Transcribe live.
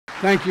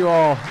Thank you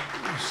all.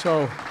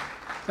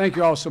 Thank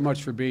you all so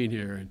much for being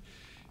here.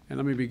 And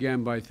let me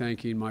begin by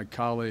thanking my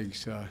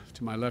colleagues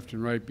to my left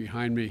and right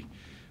behind me,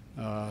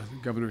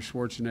 Governor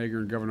Schwarzenegger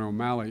and Governor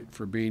O'Malley,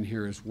 for being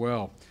here as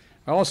well.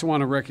 I also want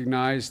to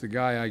recognize the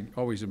guy, I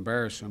always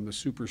embarrass him, the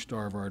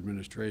superstar of our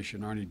administration,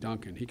 Arnie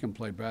Duncan. He can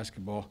play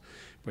basketball,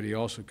 but he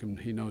also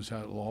he knows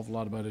an awful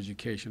lot about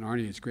education.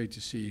 Arnie, it's great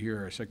to see you here,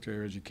 our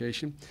Secretary of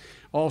Education.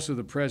 Also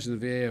the president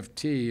of the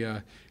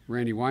AFT,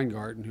 Randy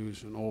Weingarten,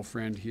 who's an old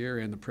friend here,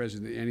 and the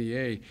president of the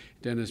NEA,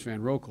 Dennis Van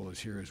Rokel, is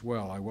here as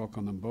well. I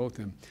welcome them both.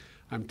 And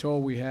I'm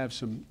told we have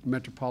some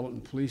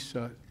Metropolitan Police,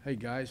 hey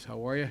guys,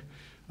 how are you,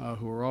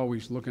 who are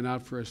always looking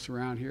out for us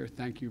around here.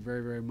 Thank you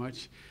very, very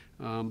much.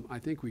 I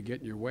think we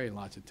get in your way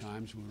lots of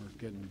times when we're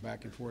getting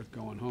back and forth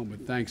going home,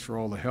 but thanks for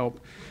all the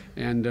help.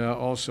 And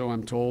also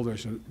I'm told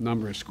there's a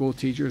number of school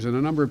teachers and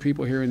a number of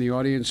people here in the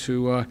audience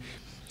who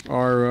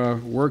are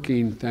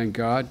working, thank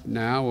God,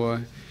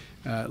 now,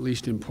 at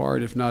least in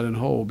part, if not in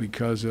whole,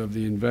 because of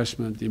the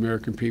investment the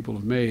American people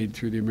have made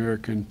through the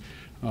American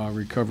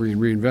Recovery and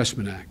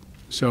Reinvestment Act.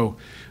 So,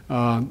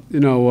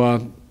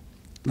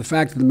 the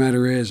fact of the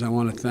matter is, I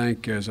want to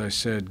thank, as I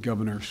said,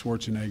 Governor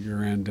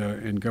Schwarzenegger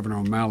and Governor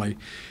O'Malley.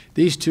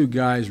 These two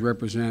guys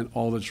represent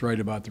all that's right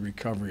about the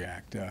Recovery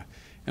Act. And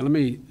let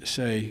me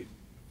say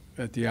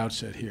at the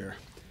outset here,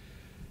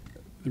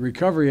 the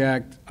Recovery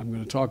Act I'm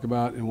going to talk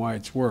about and why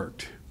it's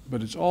worked,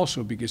 but it's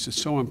also because it's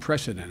so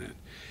unprecedented.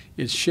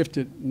 It's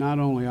shifted not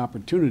only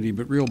opportunity,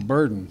 but real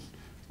burden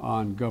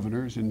on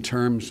governors in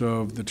terms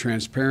of the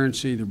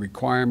transparency, the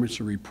requirements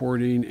of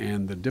reporting,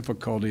 and the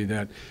difficulty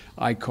that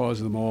I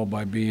cause them all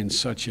by being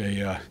such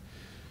a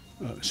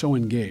so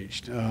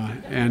engaged.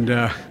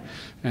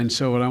 And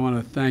so I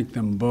want to thank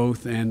them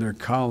both and their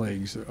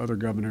colleagues, the other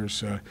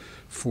governors,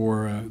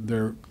 for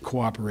their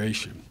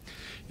cooperation.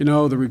 You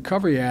know, the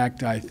Recovery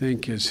Act, I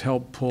think, has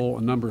helped pull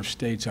a number of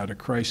states out of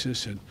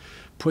crisis and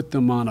put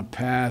them on a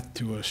path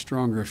to a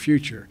stronger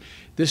future.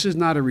 This is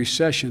not a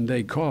recession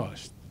they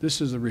caused. This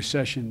is a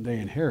recession they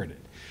inherited.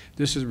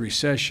 This is a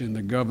recession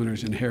the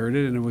governors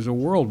inherited, and it was a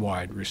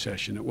worldwide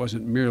recession. It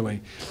wasn't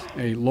merely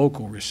a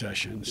local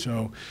recession.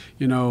 So,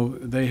 you know,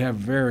 they have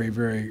very,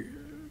 very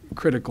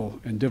critical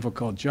and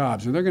difficult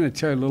jobs. And they're going to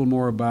tell you a little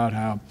more about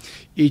how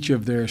each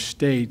of their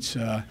states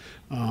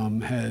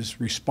has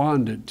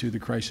responded to the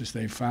crisis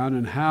they found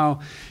and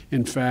how,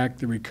 in fact,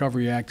 the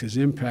Recovery Act has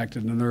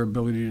impacted on their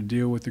ability to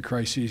deal with the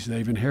crises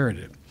they've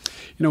inherited.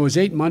 You know, it was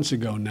 8 months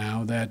ago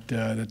now that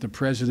the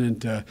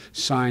President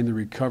signed the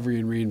Recovery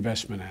and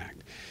Reinvestment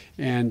Act.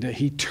 And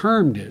he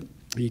termed it,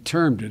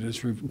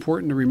 it's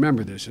important to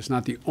remember this, it's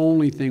not the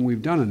only thing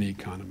we've done in the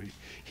economy.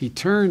 He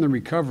termed the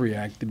Recovery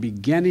Act the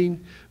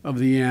beginning of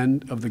the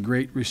end of the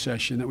Great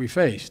Recession that we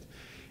faced.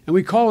 And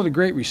we call it a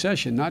Great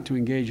Recession not to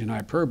engage in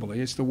hyperbole.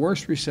 It's the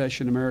worst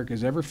recession America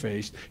has ever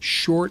faced,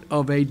 short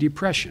of a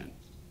depression.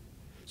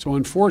 So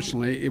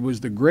unfortunately, it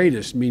was the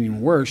greatest,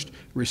 meaning worst,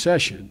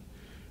 recession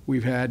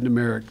we've had in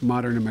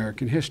modern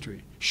American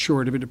history,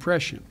 short of a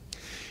depression.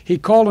 He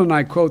called it, and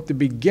I quote, the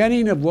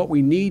beginning of what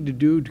we need to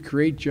do to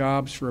create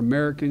jobs for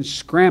Americans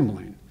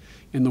scrambling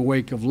in the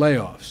wake of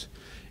layoffs,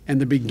 and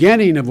the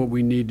beginning of what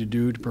we need to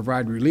do to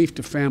provide relief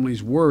to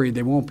families worried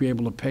they won't be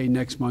able to pay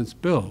next month's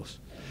bills,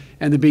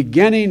 and the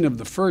beginning of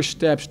the first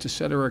steps to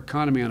set our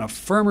economy on a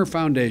firmer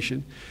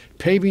foundation,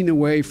 paving the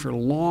way for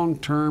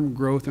long-term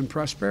growth and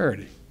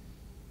prosperity.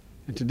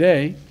 And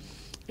today,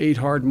 8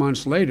 hard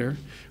months later,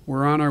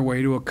 we're on our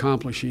way to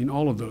accomplishing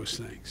all of those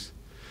things.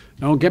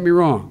 Now, don't get me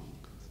wrong.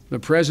 The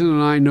President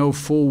and I know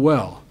full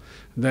well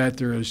that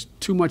there is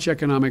too much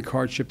economic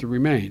hardship that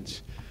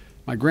remains.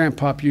 My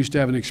grandpop used to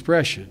have an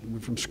expression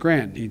from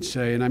Scranton. He'd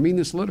say, and I mean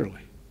this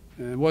literally,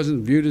 and it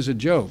wasn't viewed as a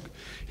joke.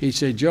 He'd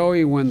say,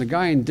 Joey, when the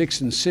guy in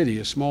Dixon City,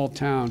 a small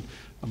town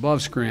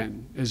above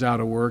Scranton, is out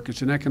of work,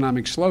 it's an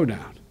economic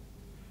slowdown.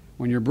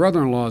 When your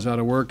brother-in-law is out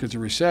of work, it's a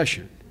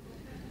recession.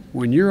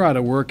 When you're out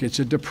of work, it's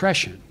a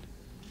depression.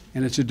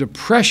 And it's a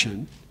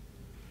depression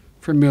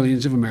for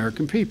millions of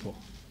American people.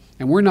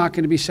 And we're not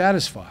going to be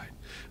satisfied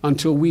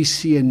until we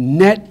see a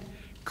net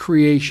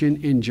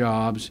creation in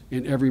jobs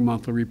in every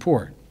monthly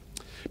report.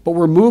 But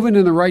we're moving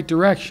in the right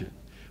direction.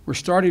 We're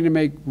starting to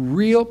make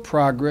real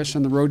progress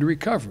on the road to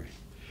recovery.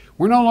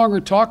 We're no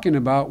longer talking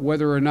about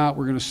whether or not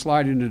we're going to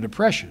slide into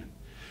depression.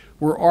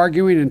 We're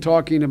arguing and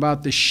talking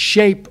about the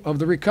shape of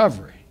the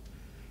recovery.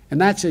 And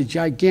that's a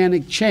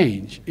gigantic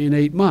change in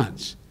 8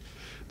 months.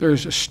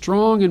 There's a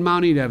strong and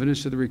mounting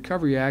evidence that the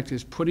Recovery Act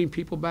is putting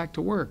people back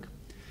to work.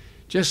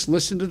 Just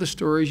listen to the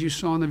stories you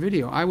saw in the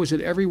video. I was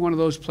at every one of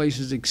those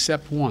places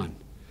except one.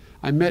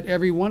 I met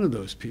every one of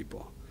those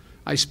people.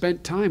 I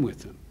spent time with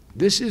them.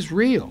 This is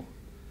real.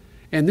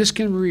 And this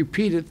can be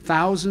repeated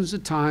thousands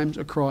of times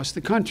across the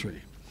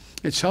country.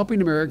 It's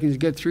helping Americans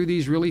get through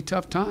these really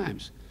tough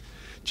times.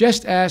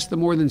 Just ask the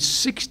more than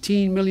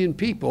 16 million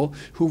people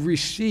who've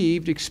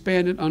received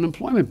expanded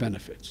unemployment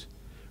benefits.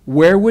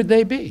 Where would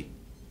they be?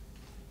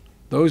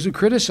 Those who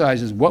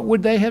criticize us, what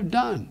would they have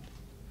done?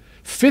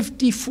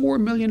 54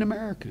 million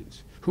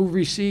Americans who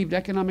received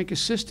economic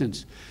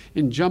assistance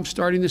in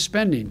jump-starting the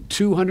spending,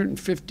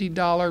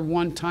 $250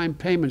 one-time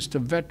payments to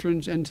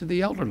veterans and to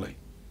the elderly.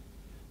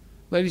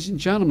 Ladies and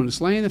gentlemen, it's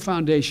laying the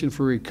foundation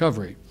for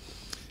recovery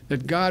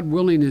that, God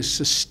willing, is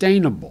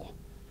sustainable,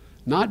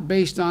 not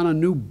based on a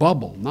new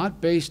bubble,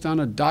 not based on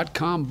a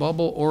dot-com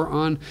bubble or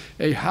on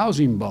a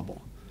housing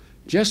bubble.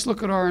 Just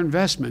look at our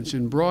investments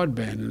in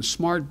broadband and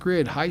smart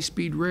grid,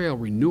 high-speed rail,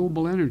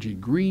 renewable energy,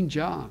 green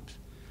jobs.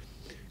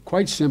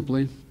 Quite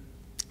simply,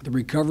 the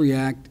Recovery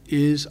Act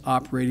is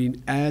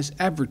operating as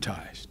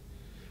advertised.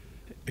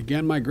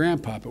 Again, my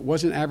grandpa, it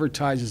wasn't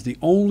advertised as the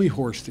only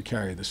horse to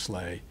carry the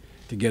sleigh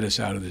to get us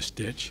out of this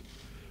ditch,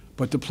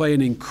 but to play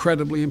an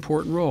incredibly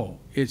important role.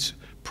 It's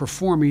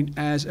performing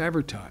as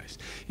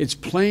advertised. It's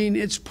playing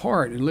its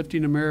part in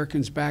lifting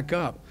Americans back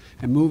up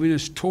and moving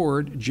us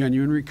toward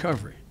genuine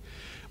recovery.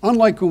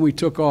 Unlike when we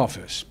took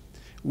office,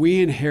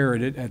 we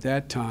inherited at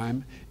that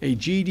time a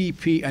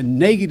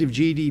negative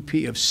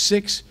GDP of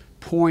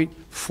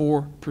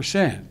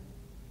 6.4%.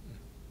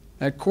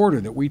 That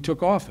quarter that we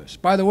took office.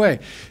 By the way,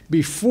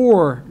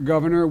 before,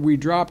 Governor, we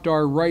dropped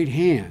our right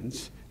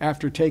hands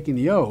after taking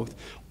the oath,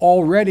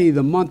 already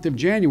the month of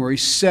January,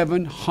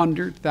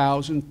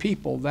 700,000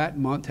 people that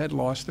month had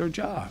lost their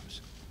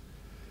jobs.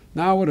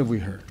 Now what have we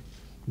heard?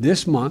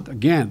 This month,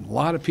 again, a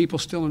lot of people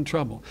still in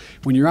trouble.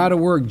 When you're out of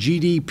work,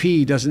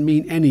 GDP doesn't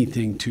mean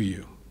anything to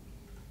you.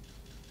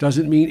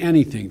 Doesn't mean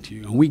anything to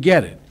you. And we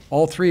get it.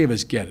 All three of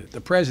us get it.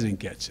 The president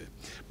gets it.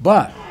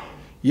 But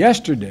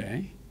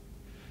yesterday,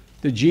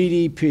 the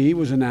GDP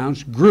was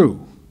announced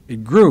grew.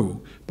 It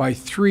grew by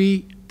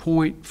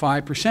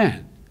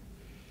 3.5%.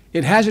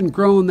 It hasn't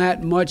grown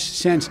that much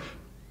since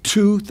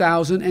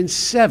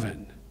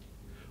 2007,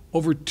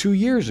 over 2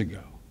 years ago.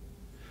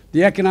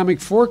 The economic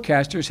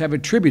forecasters have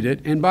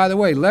attributed, and by the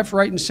way, left,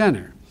 right, and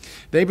center,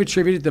 they've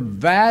attributed the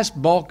vast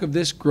bulk of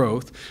this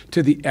growth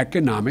to the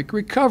Economic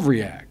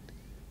Recovery Act,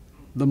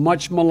 the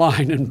much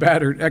maligned and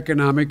battered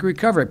Economic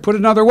Recovery Act. Put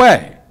another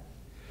way,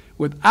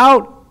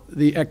 without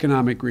the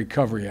Economic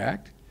Recovery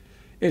Act,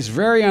 it's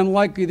very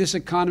unlikely this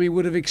economy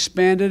would have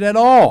expanded at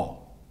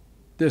all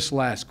this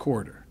last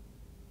quarter.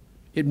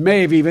 It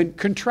may have even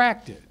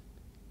contracted.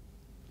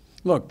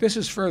 Look, this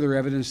is further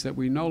evidence that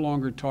we're no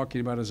longer talking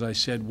about, as I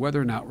said,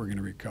 whether or not we're going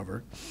to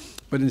recover,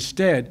 but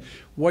instead,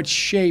 what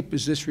shape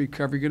is this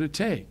recovery going to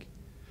take?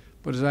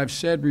 But as I've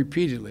said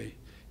repeatedly,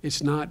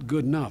 it's not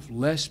good enough.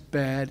 Less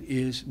bad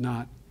is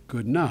not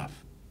good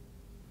enough.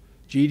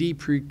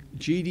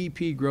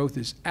 GDP growth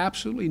is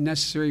absolutely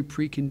necessary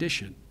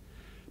precondition,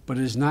 but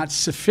it is not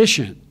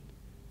sufficient.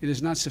 It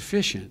is not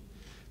sufficient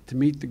to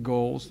meet the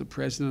goals the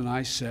President and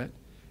I set,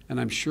 and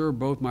I'm sure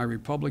both my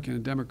Republican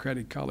and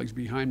Democratic colleagues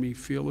behind me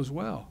feel as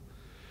well.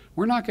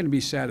 We're not going to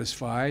be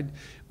satisfied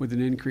with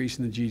an increase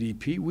in the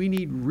GDP. We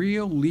need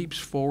real leaps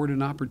forward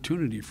and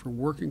opportunity for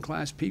working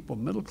class people,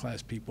 middle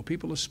class people,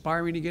 people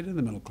aspiring to get into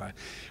the middle class.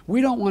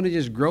 We don't want to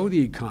just grow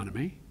the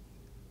economy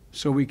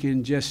so we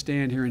can just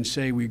stand here and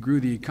say we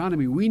grew the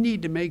economy. We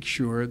need to make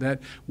sure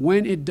that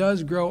when it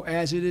does grow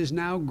as it is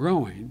now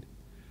growing,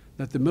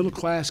 that the middle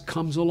class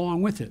comes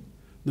along with it.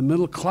 The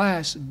middle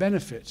class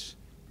benefits.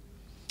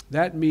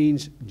 That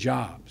means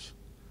jobs,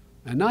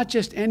 and not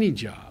just any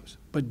jobs,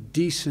 but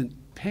decent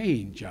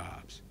paying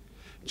jobs,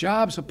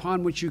 jobs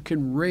upon which you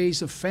can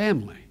raise a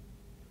family,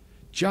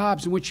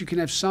 jobs in which you can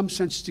have some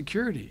sense of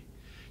security,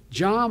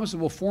 jobs that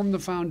will form the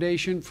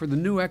foundation for the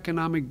new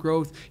economic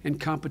growth and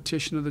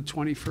competition of the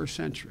 21st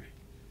century.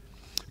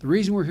 The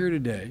reason we're here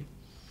today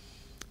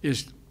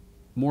is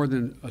more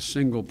than a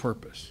single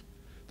purpose.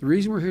 The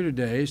reason we're here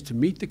today is to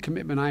meet the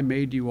commitment I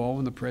made to you all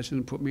when the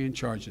President put me in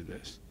charge of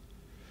this,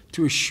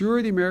 to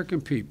assure the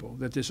American people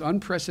that this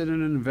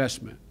unprecedented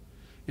investment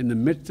in the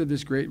midst of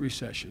this great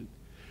recession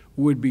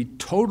would be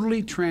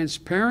totally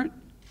transparent,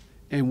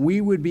 and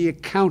we would be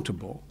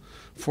accountable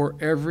for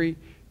every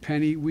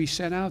penny we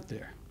sent out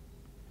there.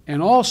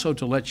 And also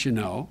to let you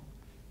know,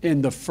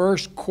 in the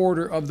first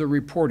quarter of the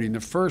reporting, the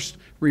first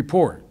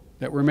report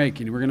that we're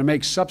making, we're going to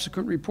make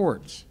subsequent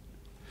reports,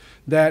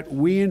 that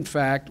we, in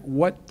fact,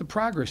 what the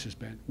progress has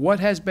been, what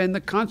has been the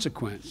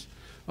consequence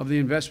of the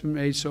investment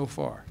made so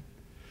far.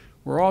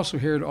 We're also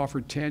here to offer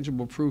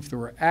tangible proof that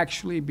we're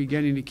actually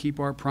beginning to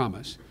keep our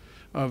promise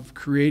of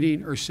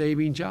creating or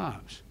saving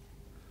jobs.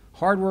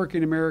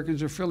 Hardworking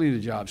Americans are filling the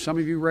jobs. Some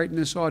of you right in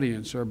this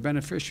audience are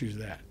beneficiaries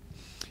of that.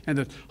 And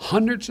that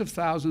hundreds of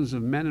thousands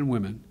of men and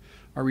women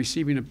are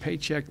receiving a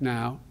paycheck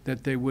now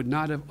that they would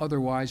not have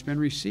otherwise been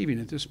receiving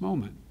at this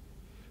moment.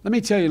 Let me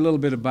tell you a little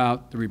bit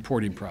about the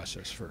reporting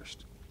process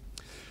first.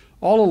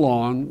 All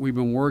along, we've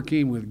been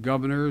working with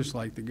governors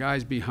like the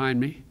guys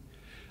behind me.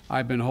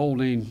 I've been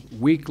holding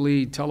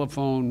weekly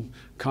telephone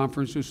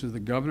conferences with the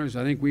governors.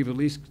 I think we've at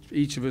least,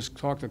 each of us,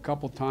 talked a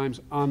couple times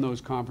on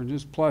those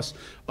conferences, plus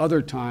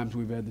other times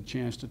we've had the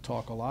chance to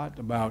talk a lot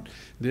about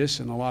this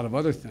and a lot of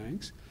other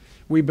things.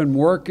 We've been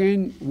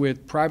working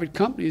with private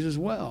companies as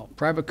well,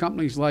 private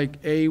companies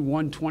like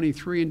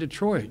A123 in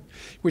Detroit,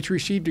 which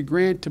received a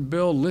grant to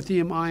build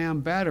lithium-ion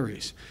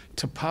batteries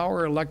to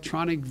power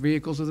electronic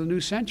vehicles of the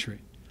new century.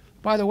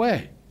 By the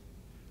way,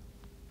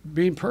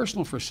 being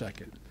personal for a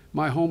second,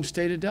 my home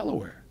state of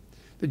Delaware.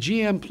 The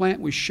GM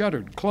plant was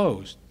shuttered,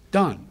 closed,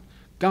 done,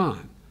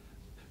 gone.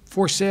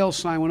 For sale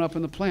sign went up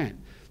in the plant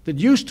that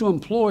used to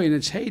employ in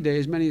its heyday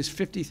as many as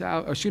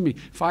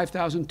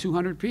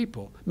 5,200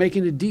 people,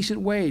 making a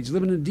decent wage,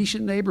 living in a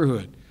decent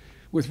neighborhood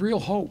with real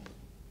hope.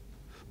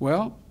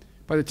 Well,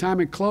 by the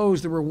time it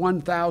closed, there were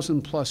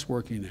 1,000 plus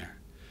working there.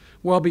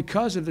 Well,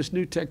 because of this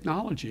new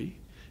technology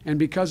and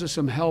because of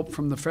some help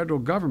from the federal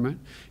government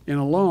in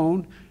a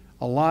loan,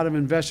 a lot of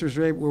investors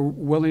were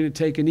willing to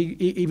take an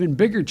even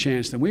bigger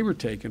chance than we were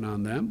taking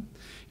on them.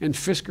 And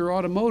Fisker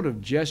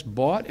Automotive just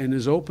bought and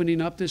is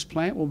opening up this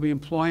plant. We'll be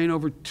employing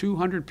over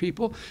 200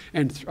 people,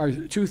 and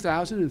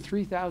 2,000 and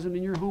 3,000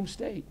 in your home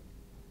state.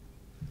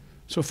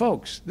 So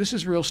folks, this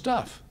is real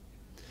stuff.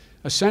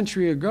 A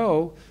century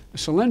ago,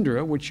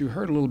 Solyndra, which you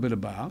heard a little bit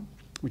about,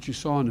 which you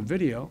saw in the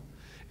video,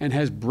 and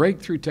has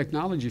breakthrough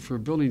technology for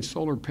building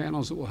solar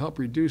panels that will help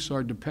reduce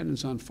our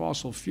dependence on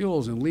fossil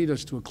fuels and lead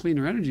us to a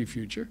cleaner energy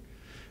future,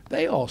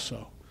 they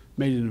also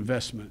made an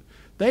investment.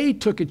 They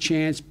took a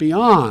chance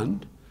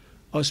beyond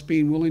us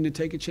being willing to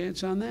take a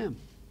chance on them.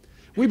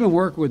 We've been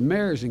working with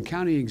mayors and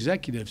county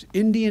executives,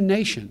 Indian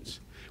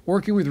nations,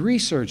 working with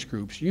research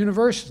groups,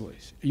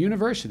 universities,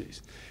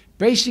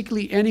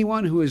 basically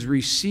anyone who has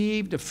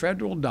received a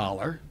federal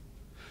dollar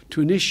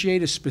to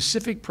initiate a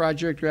specific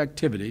project or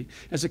activity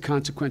as a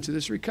consequence of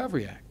this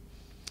Recovery Act.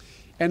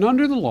 And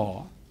under the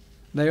law,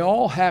 they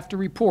all have to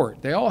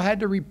report. They all had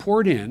to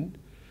report in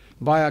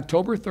by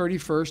October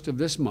 31st of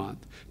this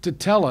month to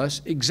tell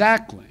us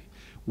exactly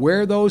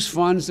where those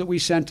funds that we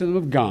sent to them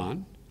have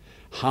gone,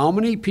 how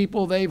many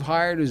people they've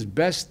hired as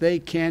best they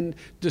can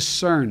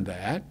discern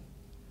that,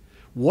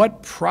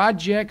 what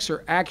projects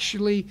are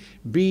actually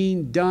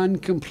being done,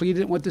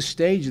 completed, what the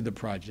stage of the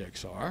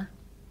projects are.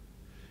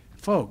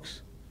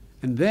 Folks,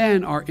 and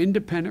then our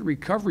independent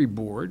recovery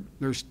board,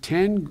 there's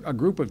a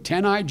group of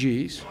 10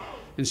 IGs,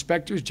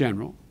 inspectors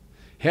general,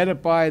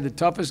 headed by the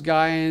toughest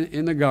guy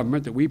in the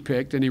government that we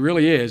picked, and he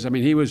really is. I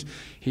mean,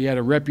 he had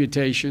a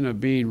reputation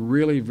of being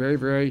really very,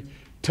 very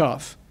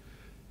tough,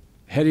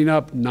 heading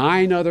up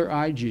 9 other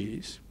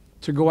IGs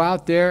to go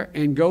out there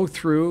and go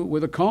through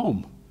with a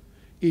comb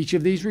each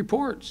of these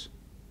reports.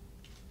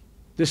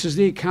 This is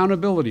the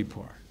accountability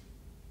part.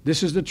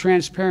 This is the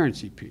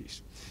transparency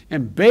piece.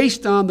 And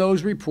based on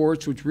those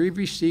reports which we've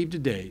received to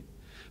date,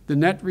 the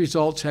net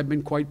results have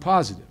been quite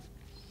positive.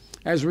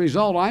 As a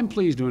result, I'm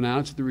pleased to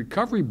announce that the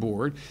Recovery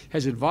Board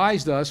has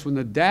advised us when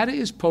the data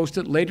is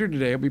posted later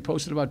today, it'll be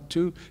posted about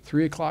 2,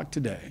 3 o'clock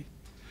today.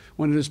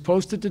 When it is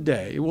posted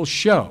today, it will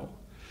show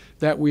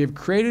that we have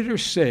created or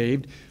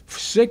saved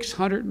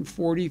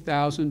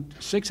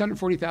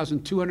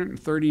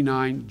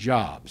 640,239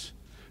 jobs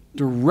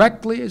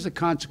directly as a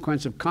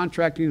consequence of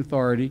contracting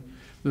authority of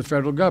the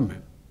federal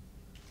government.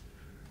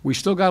 We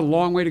still got a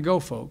long way to go,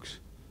 folks.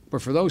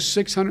 But for those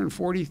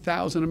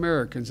 640,000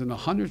 Americans and the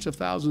hundreds of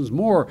thousands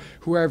more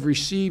who have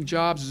received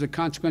jobs as a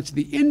consequence of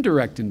the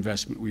indirect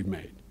investment we've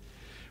made,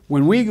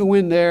 when we go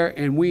in there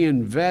and we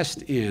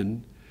invest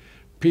in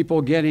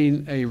people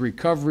getting a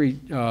recovery,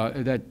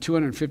 that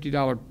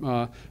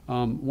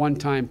 $250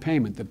 one-time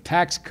payment, the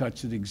tax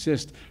cuts that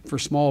exist for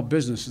small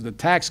businesses, the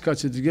tax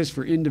cuts that exist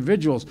for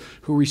individuals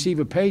who receive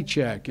a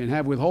paycheck and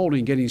have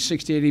withholding getting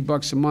 60, 80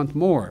 bucks a month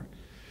more.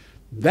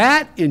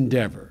 That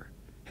endeavor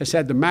has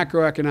had the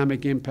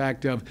macroeconomic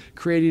impact of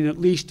creating at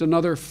least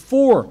another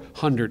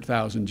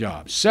 400,000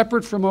 jobs,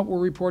 separate from what we're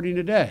reporting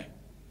today.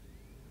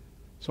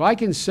 So I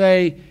can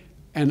say,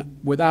 and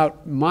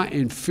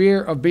in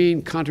fear of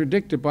being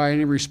contradicted by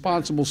any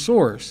responsible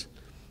source,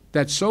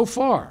 that so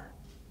far,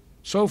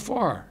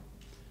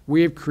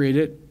 we have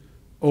created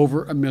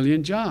over 1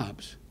 million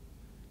jobs.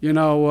 You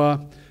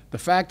know, the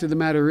fact of the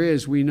matter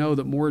is we know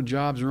that more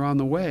jobs are on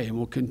the way and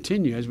will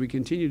continue as we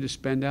continue to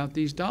spend out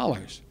these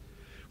dollars.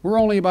 We're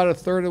only about a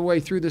third of the way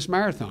through this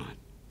marathon.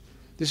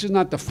 This is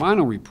not the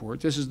final report.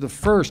 This is the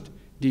first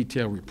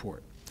detailed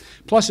report.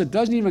 Plus, it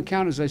doesn't even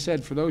count, as I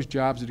said, for those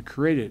jobs that are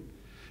created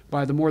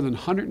by the more than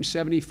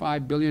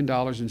 $175 billion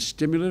in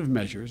stimulative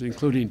measures,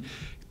 including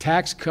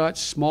tax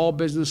cuts, small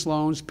business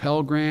loans,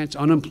 Pell Grants,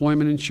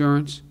 unemployment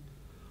insurance,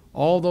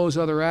 all those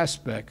other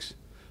aspects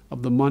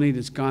of the money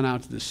that's gone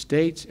out to the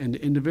states and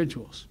to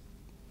individuals.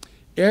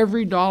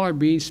 Every dollar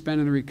being spent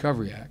in the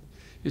Recovery Act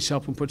is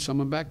helping put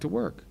someone back to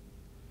work.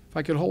 If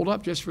I could hold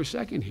up just for a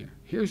second here,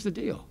 here's the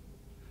deal.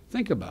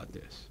 Think about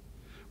this.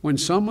 When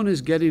someone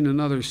is getting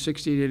another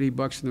 60 to 80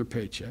 bucks in their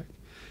paycheck,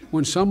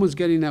 when someone's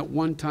getting that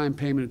one-time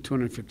payment of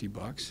 250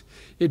 bucks,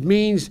 it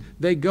means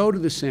they go to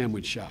the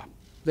sandwich shop,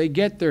 they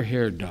get their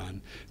hair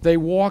done, they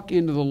walk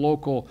into the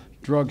local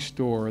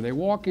drugstore, they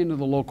walk into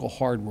the local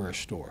hardware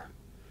store,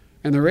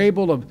 and they're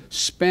able to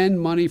spend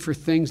money for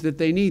things that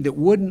they need that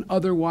wouldn't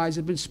otherwise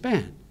have been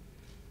spent.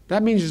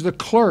 That means there's the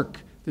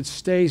clerk that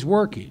stays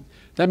working.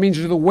 That means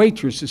there's the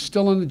waitress that's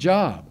still on the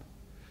job.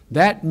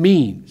 That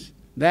means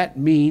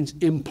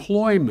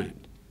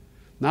employment.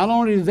 Not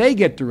only do they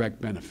get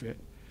direct benefit,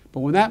 but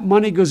when that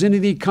money goes into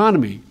the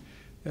economy,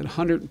 that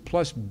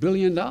 $100+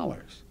 billion,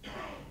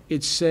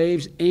 it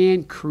saves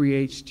and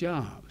creates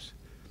jobs.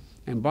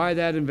 And by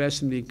that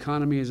investment in the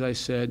economy, as I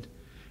said,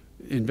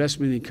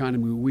 investment in the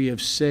economy, we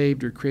have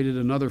saved or created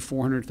another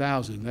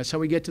 400,000. That's how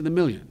we get to the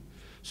million.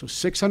 So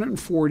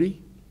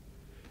 640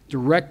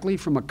 directly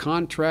from a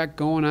contract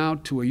going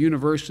out to a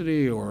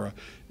university or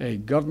a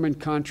government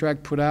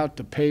contract put out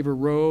to pave a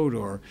road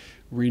or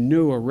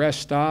renew a rest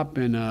stop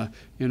in a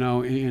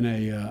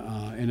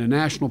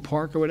national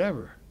park or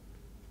whatever.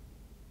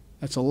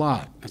 That's a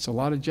lot. That's a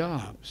lot of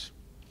jobs.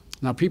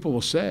 Now people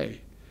will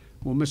say,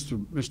 well,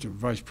 Mr.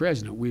 Vice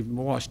President, we've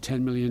lost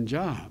 10 million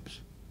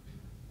jobs.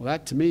 Well,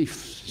 that to me,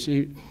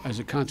 as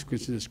a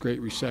consequence of this great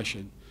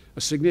recession,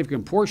 a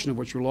significant portion of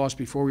which were lost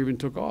before we even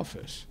took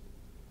office.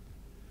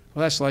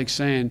 Well, that's like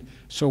saying,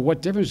 so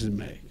what difference does it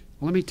make?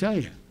 Well, let me tell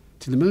you,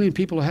 to the million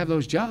people who have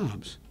those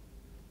jobs,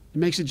 it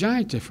makes a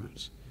giant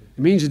difference.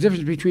 It means the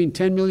difference between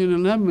 10 million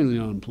and 11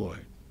 million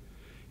unemployed.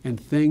 And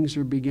things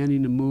are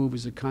beginning to move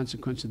as a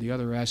consequence of the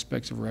other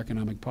aspects of our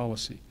economic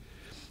policy.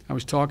 I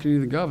was talking to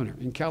the governor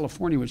in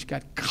California, which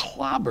got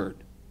clobbered,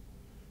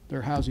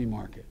 their housing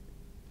market.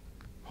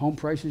 Home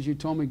prices, you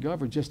told me,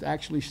 Governor, just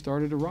actually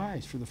started to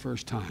rise for the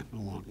first time in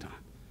a long time.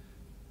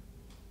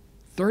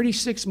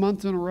 36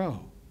 months in a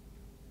row,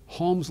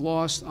 homes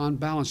lost on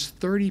balance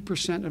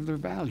 30% of their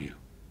value.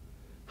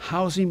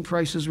 Housing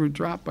prices were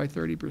dropped by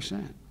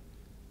 30%.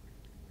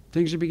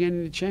 Things are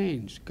beginning to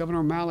change. Governor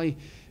O'Malley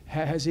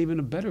has even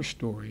a better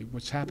story,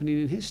 what's happening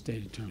in his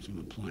state in terms of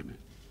employment.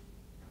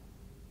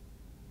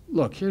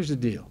 Look, here's the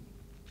deal.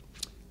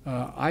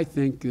 I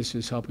think this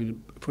is helping to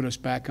put us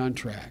back on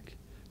track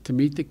to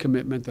meet the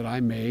commitment that I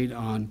made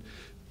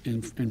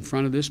in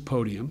front of this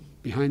podium,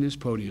 behind this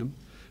podium,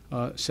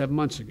 7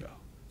 months ago,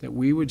 that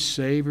we would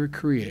save or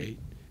create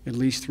at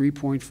least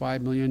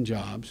 3.5 million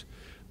jobs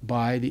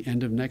by the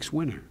end of next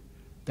winter.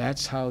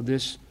 That's how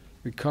this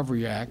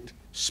Recovery Act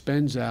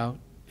spends out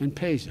and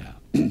pays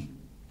out.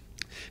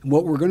 And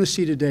what we're going to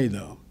see today,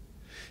 though,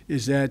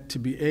 is that to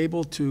be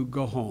able to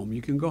go home,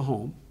 you can go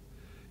home,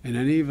 and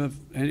any of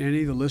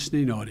the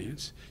listening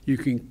audience, you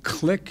can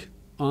click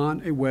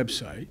on a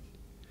website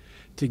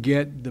to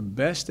get the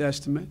best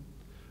estimate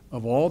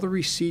of all the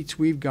receipts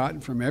we've gotten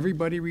from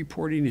everybody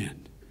reporting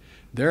in.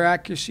 Their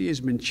accuracy has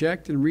been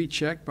checked and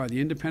rechecked by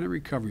the Independent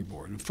Recovery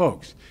Board. And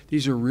folks,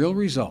 these are real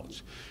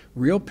results,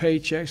 real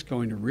paychecks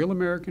going to real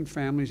American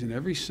families in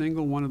every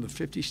single one of the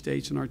 50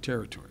 states in our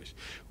territories.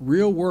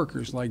 Real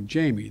workers like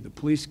Jamie, the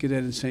police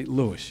cadet in St.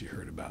 Louis you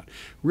heard about,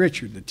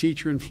 Richard, the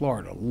teacher in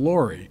Florida,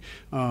 Lori,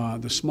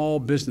 the small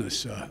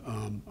business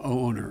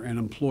owner and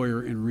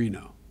employer in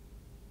Reno.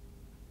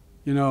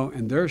 You know,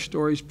 and their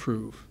stories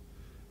prove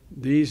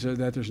these are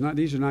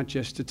not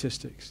just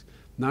statistics,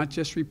 not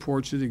just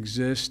reports that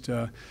exist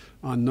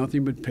on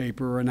nothing but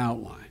paper or an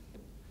outline.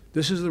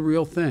 This is the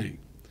real thing.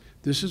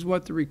 This is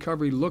what the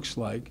recovery looks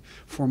like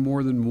for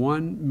more than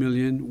 1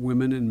 million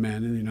women and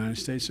men in the United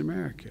States of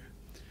America.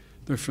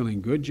 They're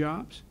filling good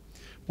jobs.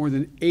 More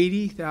than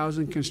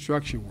 80,000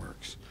 construction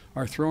workers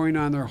are throwing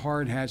on their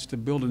hard hats to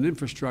build an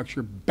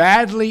infrastructure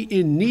badly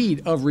in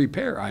need of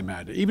repair, I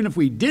imagine. Even if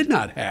we did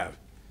not have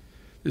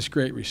this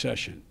great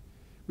recession,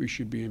 we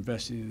should be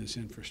investing in this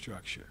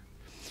infrastructure.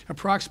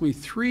 Approximately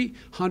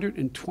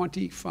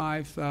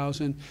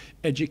 325,000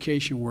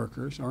 education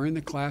workers are in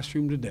the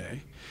classroom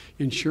today,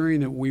 ensuring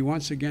that we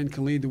once again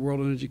can lead the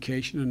world in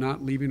education and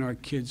not leaving our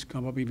kids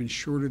come up even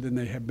shorter than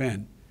they have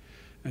been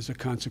as a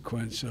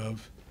consequence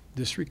of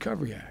this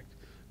Recovery Act.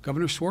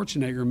 Governor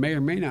Schwarzenegger may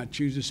or may not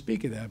choose to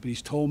speak of that, but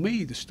he's told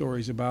me the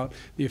stories about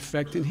the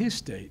effect in his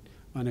state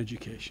on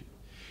education.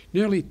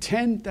 Nearly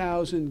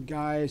 10,000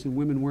 guys and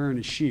women wearing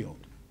a shield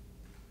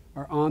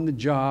are on the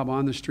job,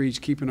 on the streets,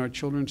 keeping our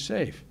children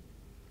safe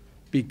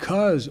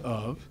because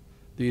of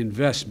the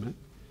investment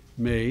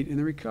made in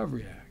the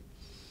Recovery Act.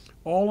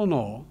 All in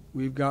all,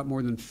 we've got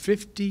more than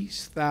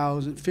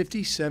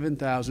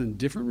 57,000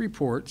 different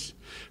reports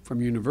from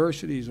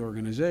universities,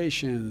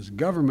 organizations,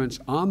 governments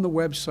on the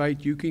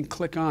website you can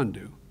click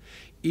onto,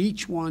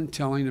 each one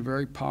telling a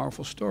very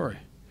powerful story.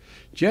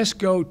 Just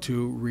go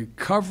to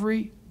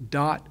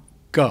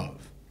recovery.gov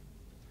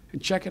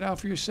and check it out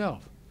for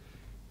yourself.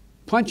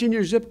 Punch in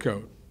your zip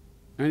code,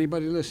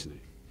 anybody listening.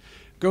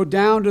 Go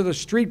down to the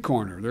street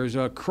corner. There's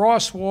a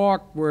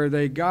crosswalk where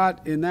they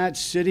got in that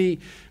city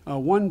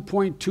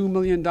 $1.2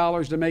 million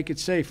to make it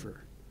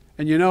safer.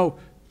 And you know,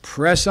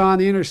 press on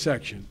the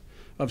intersection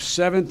of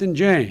 7th and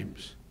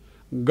James.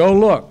 Go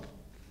look.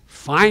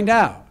 Find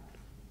out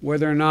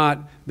whether or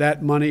not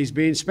that money is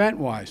being spent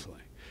wisely.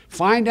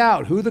 Find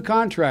out who the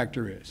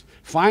contractor is.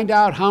 Find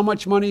out how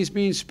much money is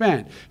being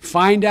spent.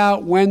 Find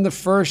out when the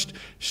first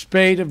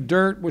spade of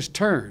dirt was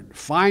turned.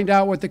 Find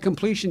out what the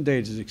completion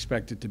date is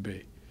expected to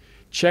be.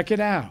 Check it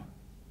out.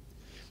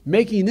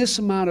 Making this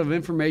amount of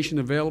information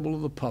available to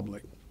the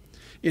public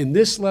in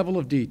this level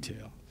of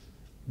detail,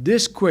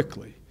 this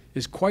quickly,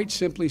 is quite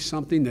simply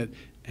something that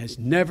has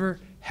never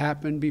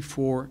happened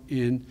before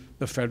in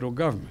the federal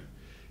government.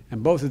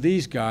 And both of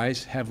these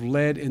guys have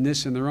led in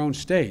this in their own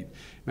state.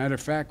 Matter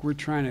of fact, we're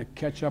trying to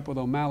catch up with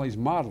O'Malley's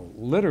model,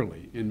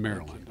 literally, in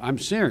Maryland. I'm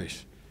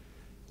serious.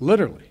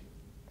 Literally.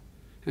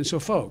 And so,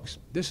 folks,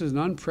 this is an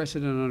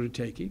unprecedented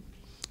undertaking,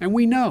 and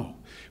we know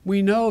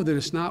that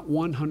it's not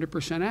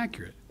 100%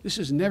 accurate. This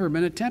has never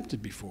been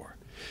attempted before,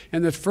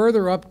 and that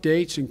further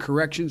updates and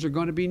corrections are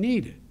going to be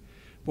needed.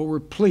 But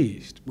we're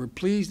pleased. We're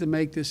pleased to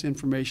make this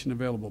information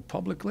available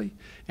publicly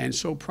and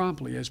so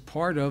promptly as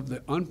part of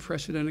the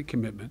unprecedented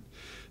commitment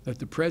that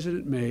the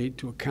President made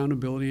to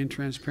accountability and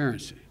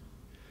transparency.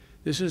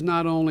 This is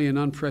not only an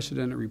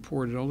unprecedented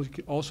report,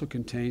 it also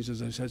contains,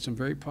 as I said, some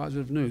very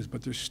positive news,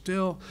 but there's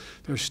still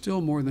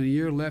more than a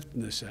year left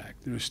in this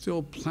act. There's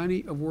still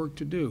plenty of work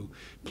to do,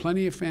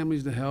 plenty of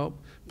families to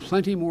help,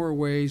 plenty more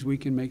ways we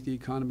can make the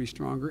economy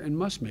stronger and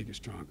must make it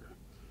stronger.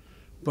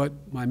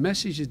 But my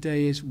message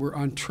today is we're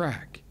on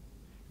track.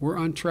 We're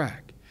on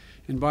track.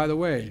 And by the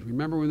way,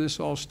 remember when this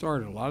all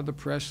started, a lot of the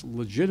press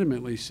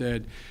legitimately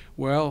said,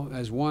 well,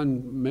 as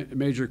one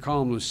major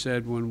columnist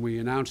said when we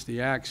announced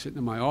the act sitting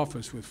in my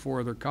office with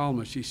 4 other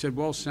columnists, he said,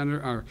 well,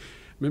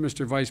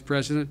 Mr. Vice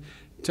President,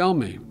 tell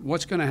me,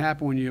 what's going to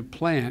happen when you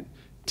plant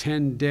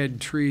 10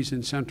 dead trees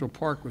in Central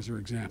Park, was their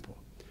example.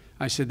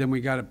 I said, then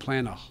we got to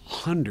plant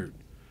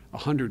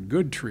 100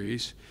 good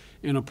trees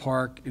in a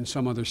park in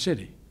some other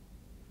city.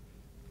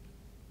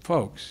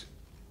 Folks,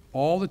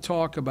 all the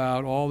talk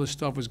about all this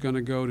stuff was going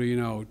to go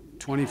to,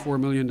 $24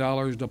 million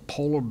to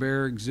polar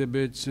bear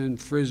exhibits and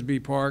Frisbee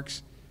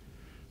parks.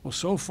 Well,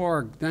 so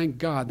far, thank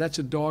God, that's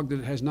a dog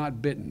that has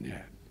not bitten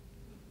yet,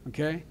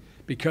 okay?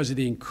 Because of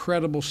the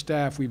incredible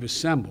staff we've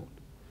assembled,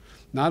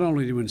 not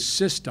only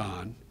insist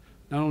on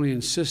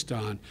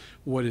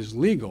what is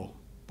legal,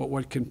 but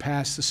what can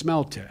pass the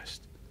smell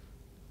test.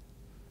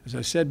 As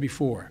I said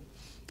before,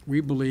 we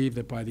believe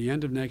that by the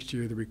end of next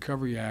year, the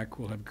Recovery Act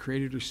will have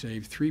created or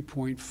saved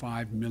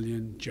 3.5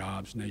 million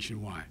jobs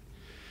nationwide.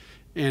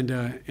 And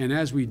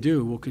as we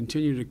do, we'll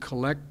continue to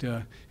collect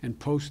and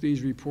post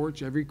these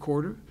reports every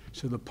quarter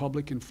so the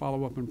public can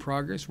follow up on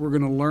progress. We're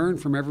going to learn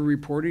from every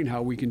reporting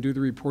how we can do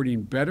the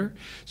reporting better.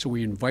 So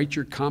we invite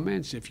your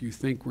comments if you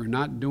think we're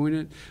not doing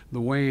it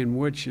the way in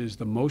which is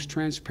the most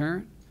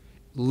transparent,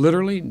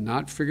 literally,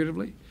 not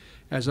figuratively.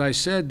 As I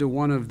said to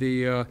one of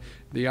the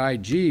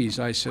IGs,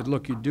 I said,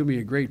 look, you'd do me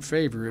a great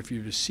favor. If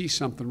you see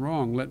something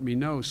wrong, let me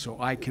know so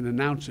I can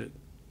announce it.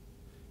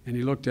 And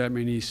he looked at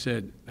me and he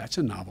said, that's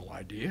a novel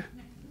idea.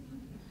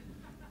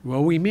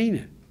 Well, we mean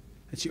it.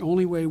 It's the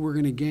only way we're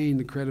going to gain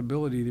the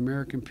credibility of the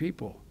American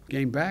people,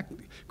 gain back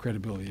the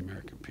credibility of the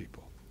American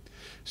people.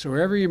 So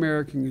every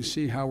American can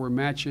see how we're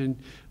matching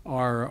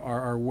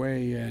our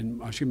way and,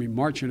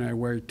 marching our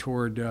way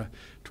toward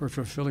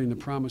fulfilling the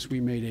promise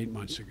we made 8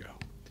 months ago.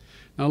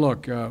 Now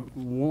look,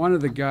 one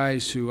of the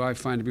guys who I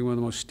find to be one of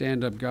the most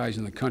stand-up guys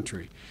in the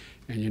country,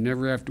 and you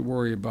never have to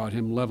worry about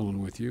him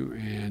leveling with you,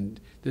 and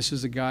this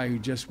is a guy who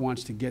just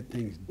wants to get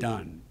things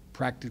done,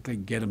 practically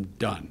get them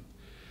done.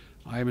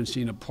 I haven't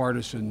seen a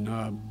partisan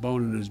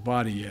bone in his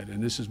body yet,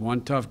 and this is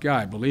one tough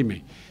guy, believe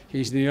me.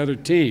 He's in the other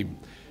team,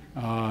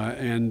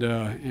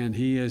 and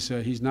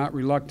he's not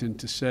reluctant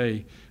to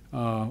say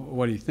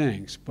what he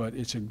thinks, but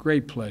it's a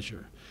great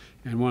pleasure.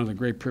 And one of the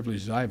great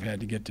privileges I've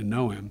had to get to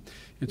know him.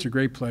 It's a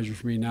great pleasure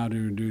for me now to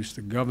introduce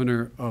the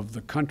governor of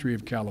the country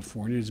of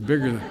California. It's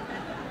bigger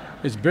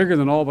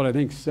than all but I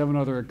think 7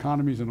 other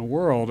economies in the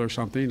world or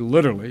something,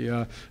 literally,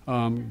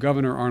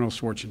 Governor Arnold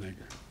Schwarzenegger.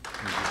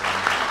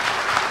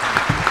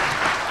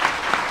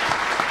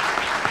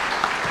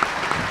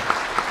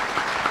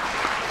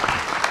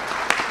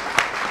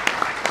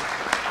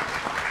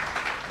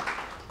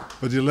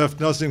 But you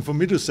left nothing for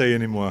me to say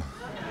anymore.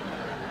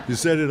 You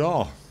said it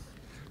all.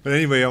 But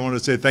anyway, I want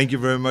to say thank you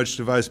very much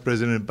to Vice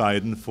President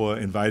Biden for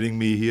inviting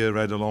me here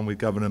right along with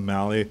Governor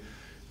Malley.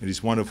 It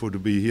is wonderful to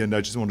be here, and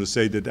I just want to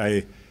say that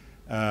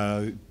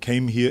I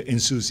came here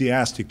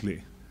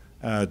enthusiastically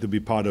to be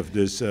part of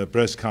this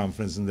press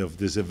conference and of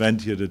this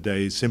event here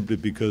today simply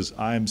because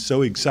I am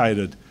so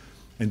excited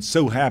and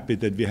so happy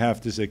that we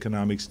have this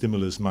economic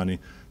stimulus money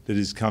that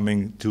is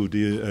coming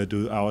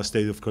to our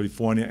state of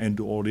California and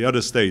to all the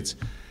other states.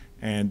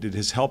 And it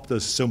has helped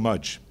us so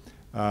much.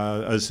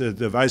 As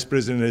the Vice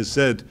President has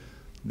said,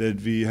 that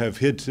we have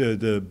hit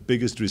the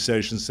biggest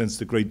recession since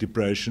the Great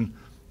Depression,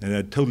 and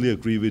I totally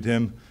agree with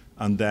him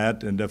on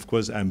that. And of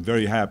course, I'm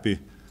very happy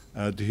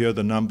to hear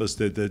the numbers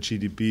that the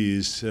GDP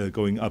is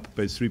going up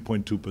by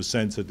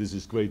 3.2%. So this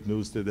is great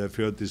news that I've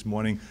heard this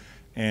morning.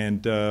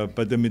 And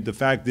but I mean, the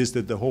fact is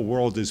that the whole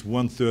world is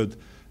 1/3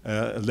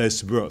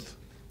 less worth,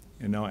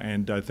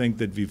 And I think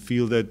that we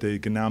feel that the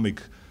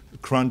economic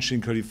crunch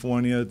in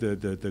California,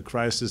 the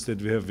crisis that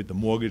we have with the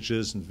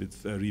mortgages and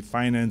with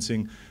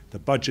refinancing, the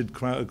budget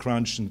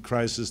crunch and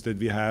crisis that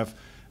we have.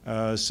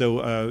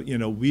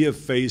 We have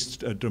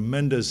faced a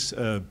tremendous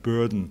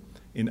burden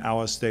in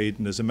our state.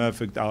 And as a matter of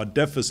fact, our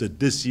deficit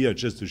this year,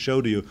 just to show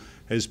to you,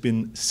 has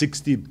been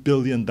 $60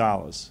 billion.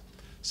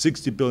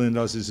 $60 billion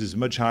is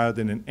much higher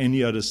than in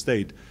any other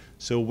state.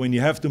 So when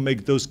you have to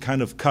make those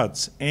kind of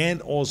cuts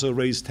and also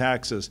raise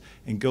taxes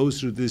and go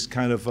through this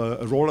kind of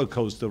a roller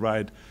coaster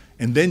ride,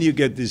 and then you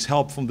get this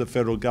help from the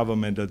federal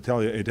government, I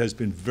tell you, it has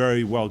been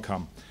very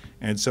welcome.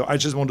 And so I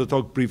just want to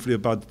talk briefly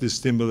about this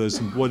stimulus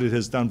and what it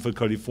has done for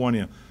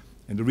California.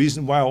 And the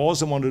reason why I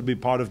also wanted to be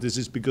part of this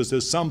is because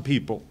there's some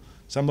people,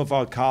 some of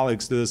our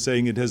colleagues that are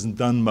saying it hasn't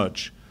done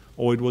much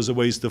or it was a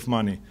waste of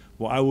money.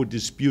 Well, I would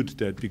dispute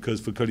that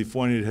because for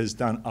California it has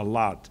done a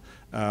lot.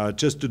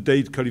 Just to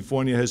date,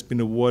 California has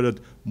been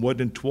awarded more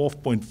than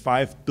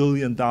 $12.5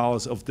 billion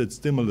of that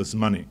stimulus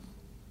money.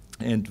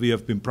 And we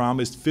have been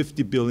promised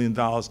 $50 billion,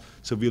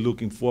 so we're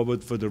looking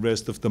forward for the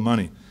rest of the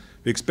money.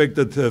 We expect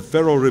that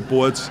federal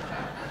reports,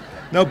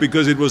 no,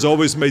 because it was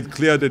always made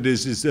clear that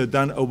this is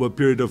done over a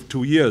period of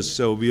 2 years,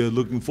 so we are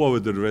looking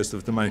forward to the rest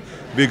of the money.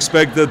 We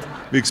expect that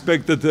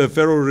the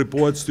federal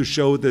reports to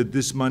show that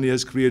this money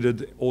has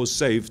created or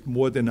saved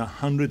more than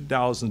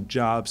 100,000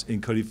 jobs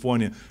in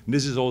California. And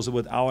this is also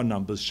what our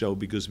numbers show,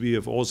 because we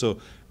have also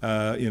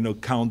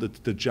counted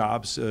the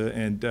jobs,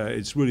 and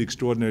it's really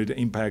extraordinary the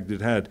impact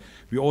it had.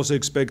 We also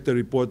expect the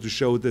report to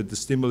show that the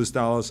stimulus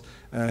dollars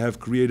have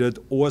created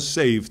or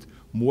saved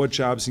more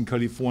jobs in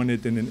California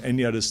than in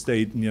any other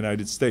state in the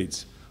United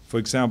States. For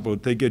example,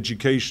 take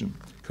education.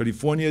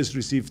 California has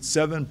received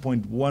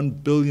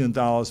 $7.1 billion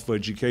for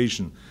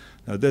education.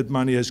 Now, that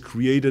money has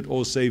created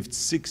or saved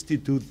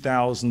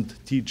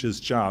 62,000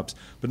 teachers' jobs.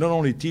 But not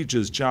only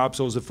teachers'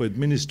 jobs, also for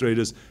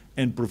administrators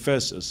and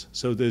professors.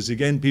 So there's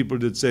again people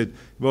that said,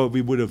 well,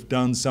 we would have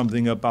done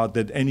something about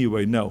that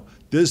anyway. No,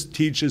 these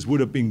teachers would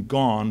have been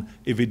gone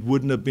if it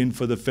wouldn't have been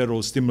for the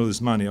federal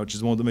stimulus money. I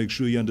just want to make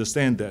sure you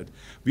understand that.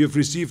 We have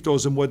received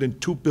also more than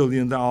 $2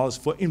 billion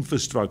for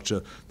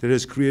infrastructure that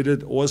has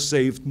created or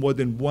saved more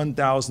than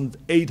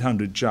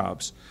 1,800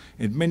 jobs.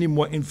 And many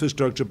more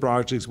infrastructure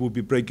projects will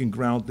be breaking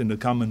ground in the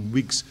coming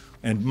weeks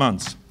and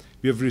months.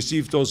 We have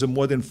received also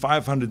more than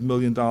 $500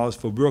 million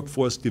for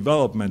workforce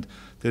development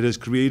that has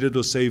created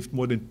or saved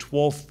more than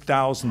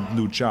 12,000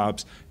 new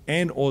jobs.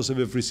 And also we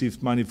have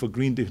received money for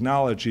green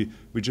technology,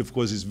 which of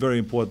course is very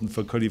important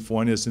for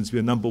California since we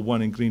are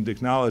 #1 in green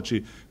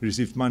technology. We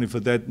received money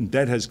for that, and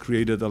that has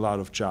created a lot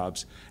of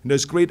jobs. And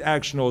there's great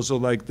action also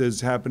like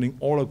this happening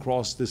all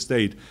across the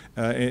state,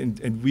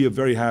 and we are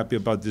very happy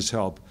about this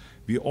help.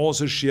 We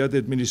also share the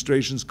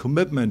administration's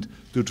commitment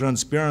to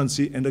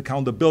transparency and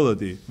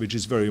accountability, which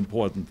is very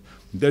important.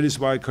 That is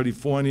why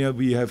California,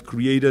 we have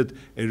created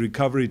a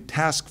recovery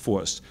task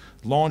force,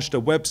 launched a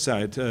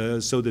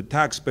website so that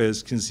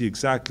taxpayers can see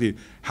exactly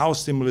how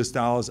stimulus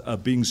dollars are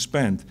being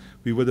spent.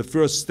 We were the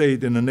first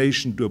state in the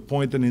nation to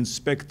appoint an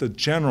inspector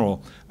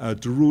general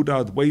to root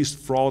out waste,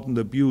 fraud, and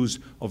abuse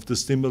of the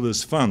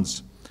stimulus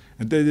funds.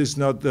 And that is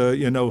not,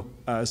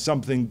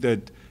 something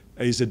that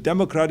is a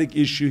Democratic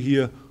issue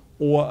here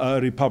or a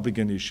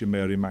Republican issue,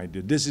 may I remind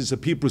you. This is a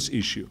people's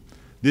issue.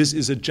 This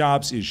is a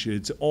jobs issue.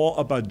 It's all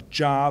about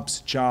jobs,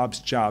 jobs,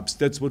 jobs.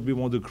 That's what we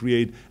want to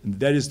create, and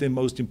that is the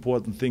most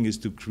important thing, is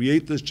to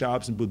create those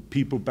jobs and put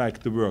people back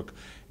to work.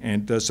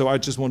 And so I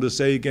just want to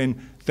say again,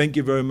 thank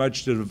you very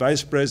much to the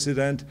Vice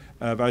President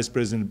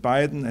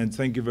Biden, and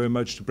thank you very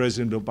much to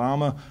President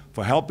Obama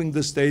for helping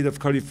the state of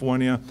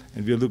California,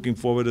 and we're looking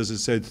forward, as I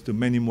said, to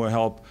many more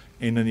help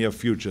in the near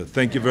future.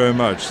 Thank you very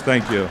much.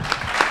 Thank you.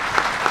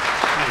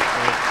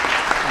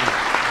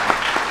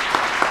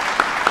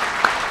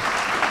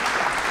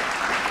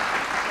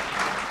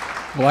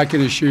 Well, I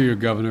can assure you,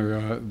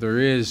 Governor, there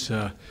is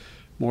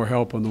more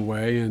help on the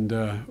way, and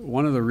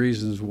one of the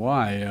reasons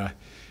why,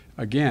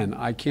 again,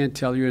 I can't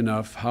tell you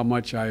enough how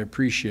much I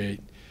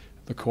appreciate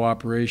the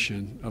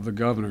cooperation of the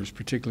governors,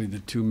 particularly the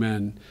two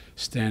men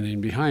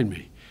standing behind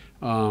me.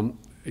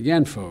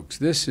 Again, folks,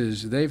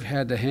 they've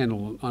had to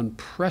handle an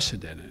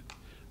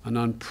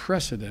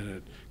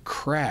unprecedented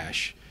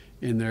crash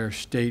in their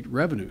state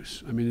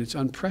revenues. I mean, it's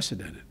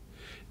unprecedented,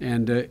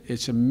 and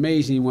it's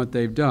amazing what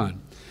they've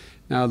done.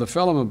 Now, the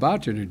fellow I'm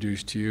about to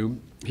introduce to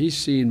you, he's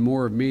seen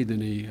more of me than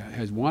he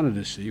has wanted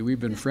to see. We've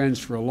been friends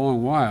for a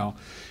long while,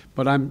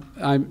 but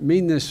I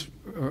mean this,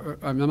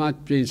 I'm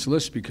not being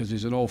solicitous because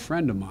he's an old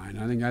friend of mine.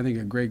 I think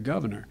a great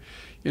governor.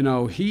 You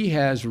know, he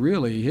has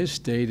really, his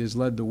state has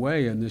led the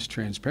way in this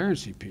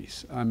transparency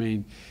piece. I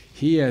mean,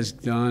 he has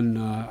done,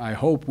 I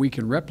hope we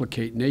can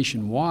replicate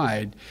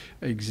nationwide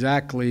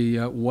exactly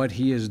what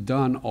he has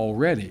done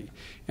already.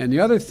 And the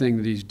other thing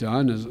that he's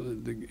done, is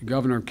the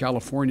governor of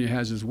California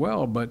has as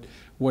well, but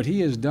what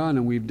he has done,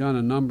 and we've done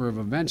a number of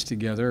events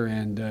together,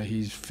 and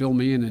he's filled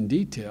me in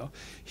detail,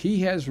 he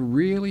has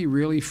really,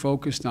 really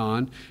focused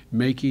on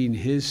making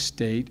his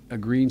state a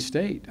green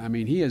state. I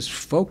mean, he has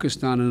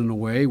focused on it in a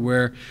way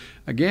where,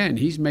 again,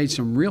 he's made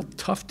some real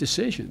tough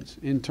decisions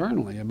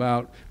internally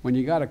about when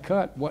you got to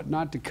cut, what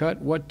not to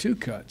cut, what to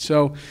cut.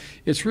 So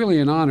it's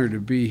really an honor to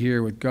be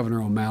here with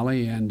Governor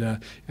O'Malley, and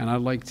I'd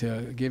like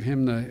to give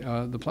him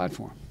the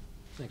platform.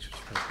 Thanks, Mr.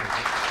 President.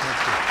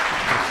 Thank you.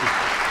 Thank you.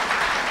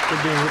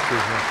 Good being with you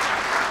here.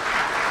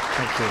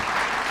 Thank you.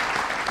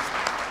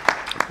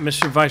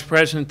 Mr. Vice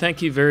President,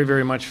 thank you very,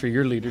 very much for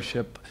your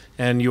leadership,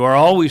 and you are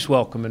always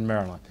welcome in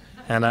Maryland.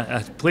 And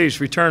please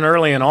return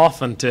early and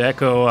often to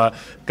echo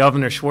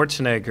Governor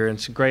Schwarzenegger.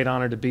 It's a great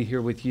honor to be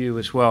here with you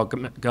as well,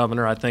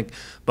 Governor. I think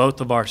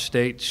both of our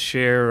states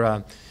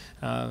share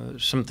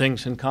some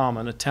things in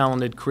common, a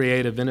talented,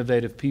 creative,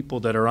 innovative people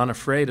that are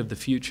unafraid of the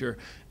future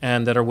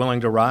and that are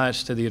willing to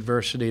rise to the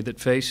adversity that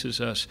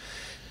faces us.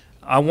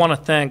 I want to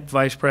thank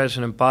Vice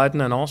President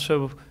Biden and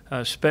also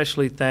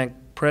especially thank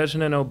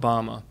President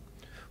Obama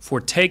for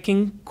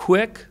taking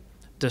quick,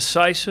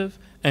 decisive,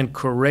 and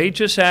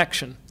courageous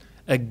action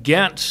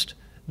against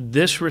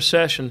this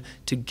recession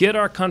to get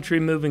our country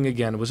moving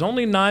again. It was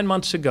only 9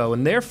 months ago,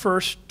 in their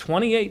first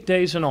 28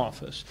 days in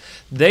office,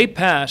 they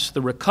passed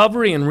the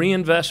Recovery and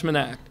Reinvestment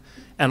Act.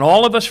 And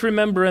all of us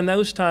remember in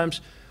those times,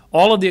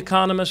 all of the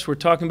economists were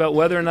talking about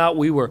whether or not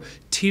we were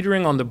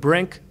teetering on the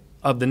brink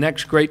of the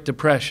next Great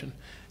Depression.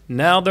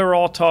 Now they're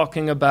all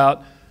talking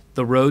about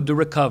the road to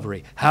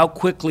recovery. How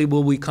quickly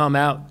will we come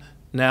out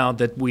now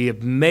that we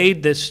have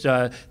made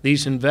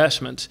these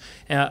investments?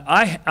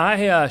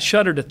 I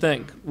shudder to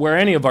think where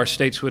any of our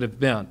states would have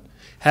been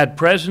had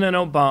President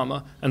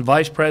Obama and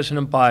Vice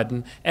President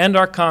Biden and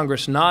our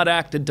Congress not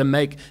acted to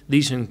make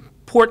these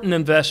important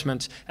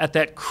investments at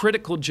that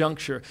critical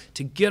juncture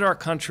to get our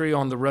country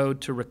on the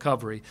road to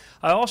recovery.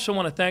 I also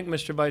want to thank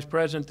Mr. Vice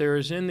President. There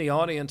is in the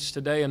audience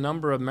today a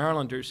number of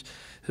Marylanders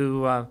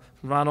who,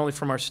 not only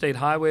from our State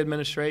Highway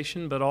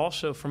Administration, but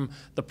also from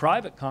the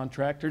private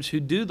contractors who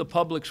do the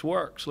public's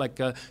works, like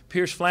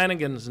Pierce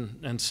Flanagan's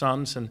and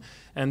Sons,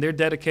 and their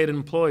dedicated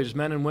employees,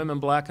 men and women,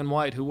 black and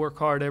white, who work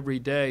hard every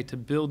day to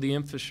build the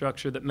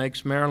infrastructure that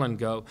makes Maryland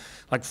go,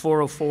 like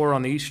 404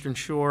 on the Eastern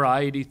Shore,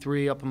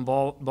 I-83 up in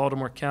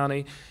Baltimore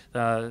County,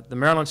 the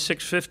Maryland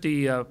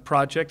 650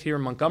 project here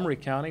in Montgomery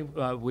County,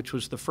 which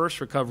was the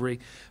first recovery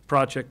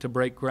project to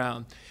break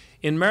ground.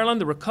 In Maryland,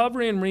 the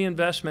Recovery and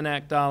Reinvestment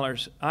Act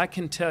dollars, I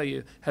can tell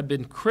you, have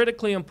been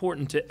critically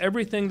important to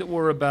everything that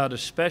we're about,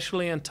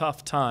 especially in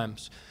tough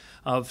times,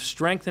 of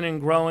strengthening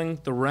and growing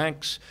the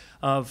ranks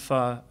of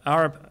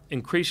our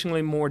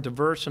increasingly more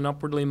diverse and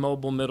upwardly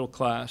mobile middle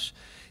class.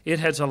 It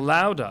has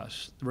allowed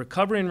us, the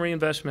Recovery and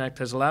Reinvestment Act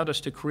has allowed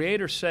us to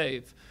create or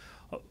save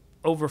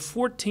over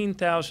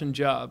 14,000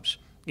 jobs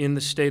in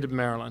the state of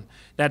Maryland.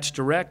 That's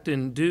direct,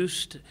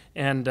 induced,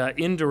 and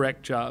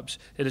indirect jobs.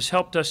 It has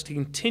helped us to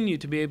continue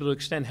to be able to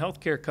extend health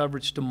care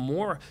coverage to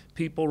more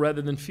people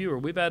rather than fewer.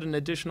 We've added an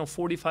additional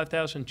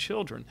 45,000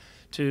 children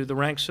to the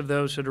ranks of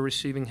those that are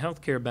receiving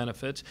health care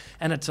benefits,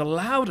 and it's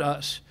allowed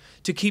us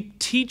to keep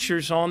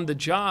teachers on the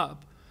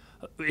job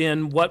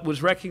in what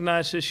was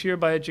recognized this year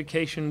by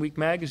Education Week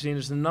magazine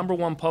as the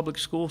 #1 public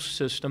school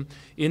system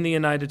in the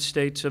United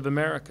States of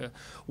America.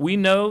 We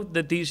know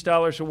that these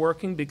dollars are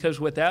working because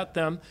without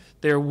them,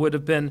 there would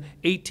have been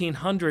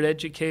 1,800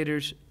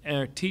 educators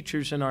and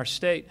teachers in our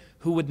state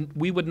who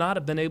we would not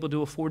have been able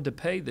to afford to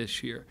pay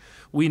this year.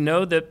 We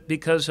know that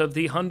because of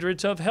the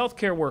hundreds of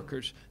healthcare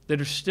workers that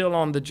are still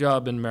on the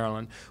job in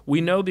Maryland. We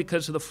know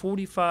because of the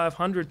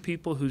 4,500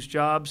 people whose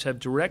jobs have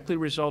directly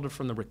resulted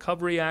from the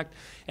Recovery Act,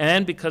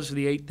 and because of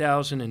the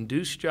 8,000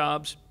 induced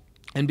jobs,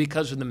 and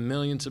because of the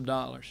millions of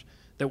dollars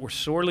that were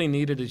sorely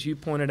needed, as you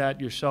pointed out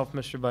yourself,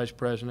 Mr. Vice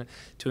President,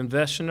 to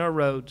invest in our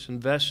roads,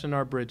 invest in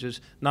our bridges,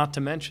 not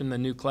to mention the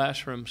new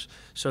classrooms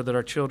so that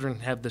our children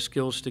have the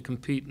skills to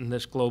compete in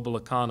this global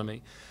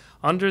economy.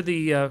 Under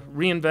the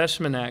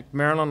Reinvestment Act,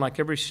 Maryland, like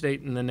every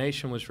state in the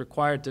nation, was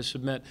required to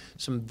submit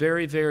some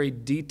very, very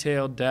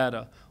detailed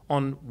data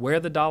on where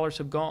the dollars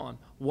have gone.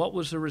 What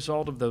was the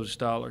result of those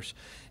dollars?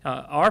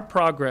 Our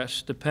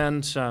progress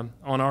depends on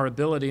our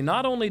ability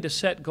not only to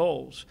set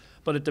goals,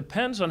 but it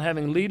depends on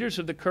having leaders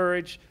of the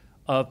courage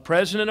of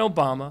President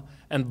Obama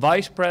and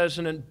Vice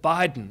President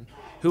Biden,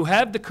 who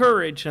have the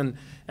courage, and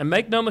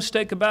make no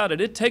mistake about it,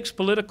 it takes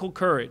political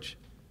courage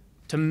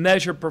to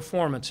measure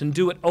performance and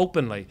do it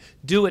openly,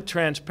 do it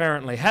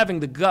transparently,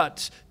 having the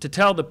guts to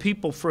tell the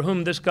people for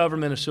whom this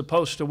government is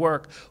supposed to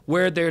work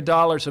where their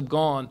dollars have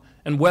gone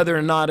and whether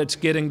or not it's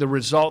getting the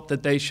result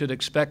that they should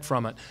expect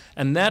from it.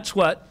 And that's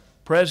what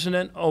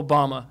President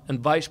Obama and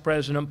Vice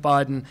President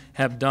Biden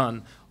have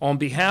done. On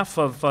behalf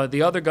of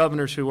the other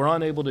governors who were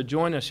unable to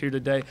join us here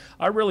today,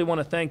 I really want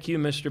to thank you,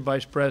 Mr.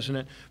 Vice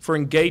President, for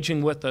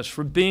engaging with us,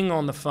 for being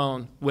on the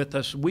phone with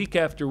us week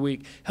after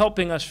week,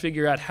 helping us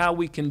figure out how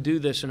we can do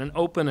this in an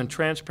open and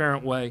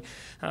transparent way.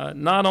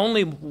 Not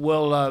only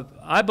will,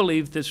 I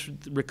believe this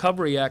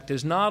Recovery Act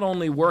is not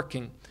only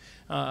working,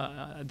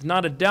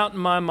 not a doubt in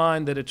my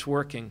mind that it's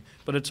working,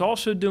 but it's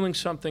also doing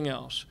something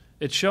else.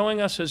 It's showing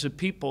us as a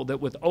people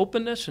that with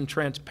openness and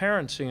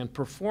transparency and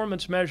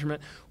performance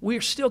measurement, we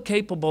are still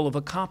capable of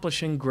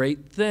accomplishing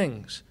great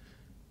things.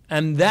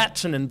 And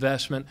that's an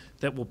investment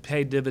that will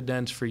pay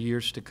dividends for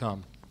years to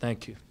come.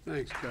 Thank you.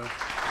 Thanks, Joe.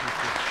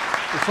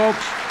 Thank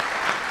you.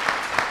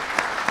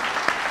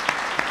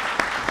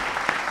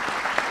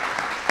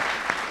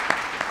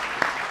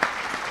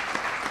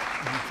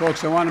 Well,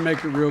 folks, I want to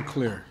make it real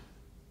clear.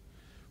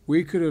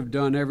 We could have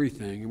done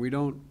everything, and we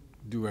don't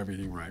do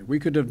everything right. We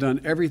could have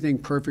done everything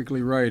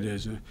perfectly right,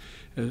 as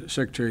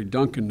Secretary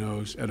Duncan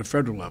knows, at a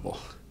federal level.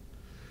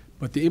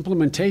 But the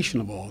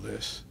implementation of all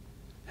this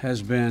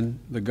has been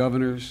the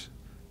governors,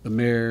 the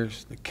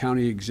mayors, the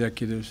county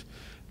executives,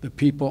 the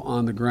people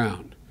on the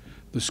ground,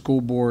 the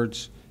school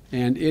boards,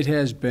 And it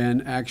has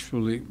been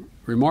actually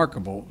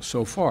remarkable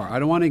so far. I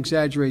don't want to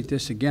exaggerate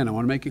this again. I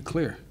want to make it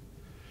clear.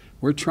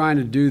 We're trying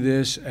to do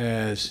this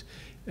as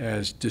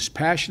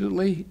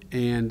dispassionately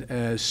and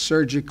as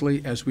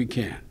surgically as we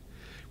can.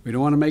 We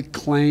don't want to make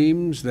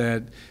claims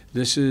that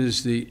this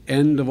is the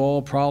end of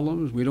all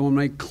problems. We don't want to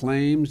make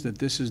claims that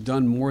this is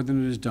done more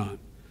than it is done.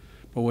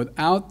 But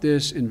without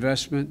this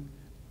investment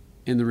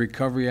in the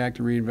Recovery Act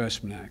and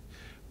Reinvestment Act,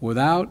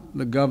 without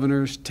the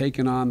governors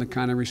taking on the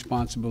kind of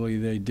responsibility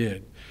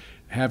they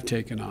have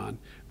taken on,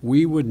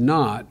 we would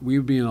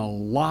be in a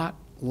lot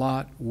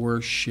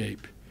worse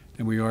shape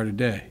than we are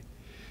today.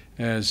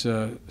 As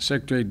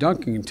Secretary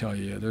Duncan can tell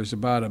you, there's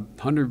about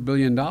 $100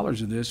 billion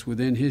of this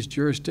within his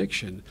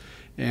jurisdiction.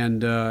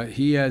 And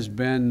he has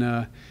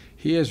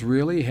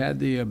really had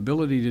the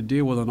ability to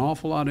deal with an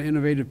awful lot of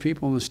innovative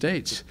people in the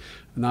States.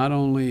 Not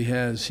only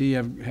has he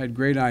had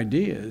great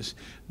ideas,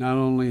 not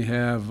only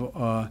have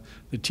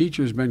the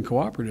teachers been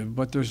cooperative,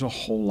 but there's a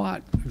whole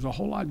lot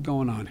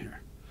going on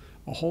here.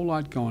 A whole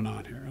lot going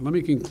on here. And let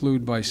me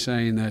conclude by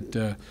saying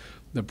that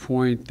the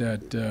point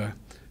that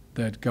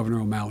Governor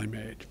O'Malley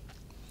made.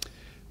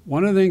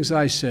 One of the things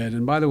I said,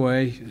 and by the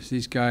way,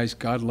 these guys,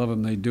 God love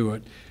them, they do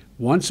it,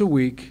 once a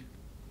week,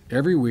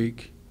 every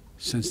week,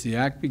 since the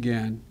act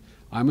began,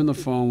 I'm on the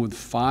phone with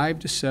 5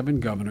 to 7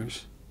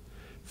 governors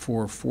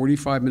for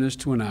 45 minutes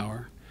to an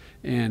hour,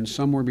 and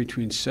somewhere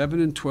between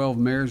 7 and 12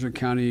 mayors or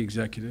county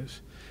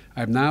executives.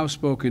 I've now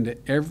spoken to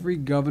every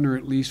governor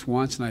at least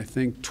once, and I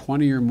think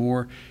 20 or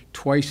more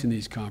twice in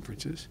these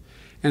conferences.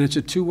 And it's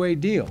a two-way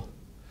deal.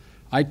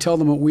 I tell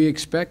them what we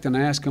expect, and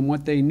I ask them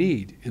what they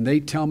need. And they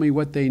tell me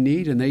what they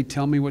need, and they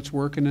tell me what's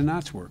working and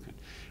not working.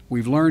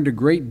 We've learned a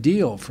great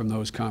deal from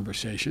those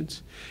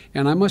conversations.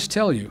 And I must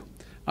tell you,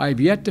 I've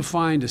yet to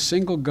find a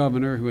single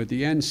governor who at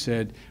the end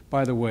said,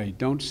 by the way,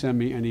 don't send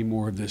me any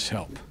more of this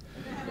help.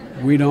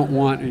 We don't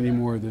want any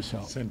more of this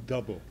help. Send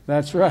double.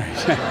 That's right.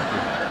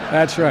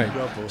 That's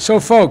right.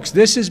 So, folks,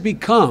 this has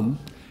become,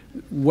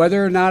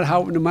 no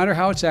matter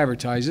how it's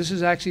advertised, this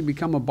has actually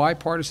become a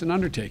bipartisan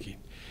undertaking.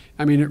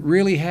 I mean, it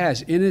really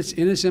has in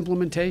its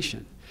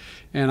implementation.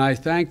 And I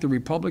thank the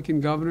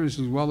Republican governors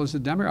as well as the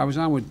Democrats. I was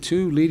on with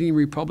 2 leading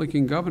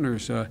Republican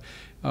governors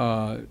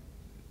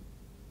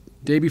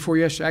day before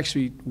yesterday,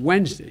 actually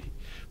Wednesday,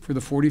 for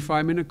the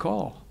 45-minute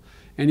call.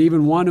 And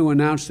even one who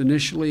announced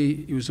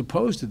initially he was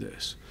opposed to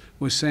this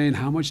was saying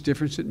how much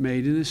difference it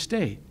made in his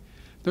state.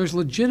 There's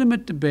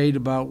legitimate debate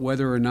about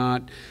whether or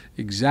not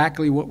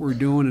exactly what we're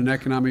doing in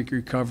economic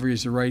recovery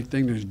is the right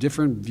thing. There's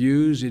different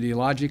views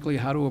ideologically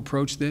how to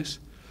approach this.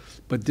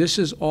 But this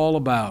is all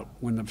about,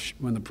 when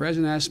the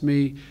president asked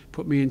me,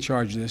 put me in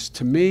charge of this,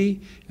 to me,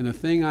 and the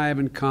thing I have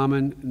in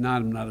common,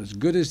 I'm not as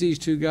good as these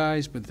 2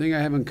 guys, but the thing I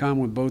have in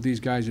common with both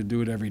these guys who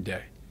do it every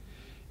day,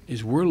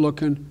 is we're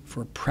looking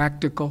for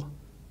practical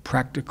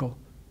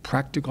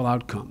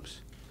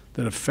outcomes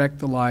that affect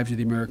the lives of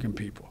the American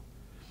people.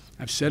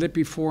 I've said it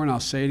before and I'll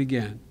say it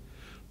again.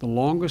 The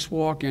longest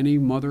walk any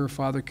mother or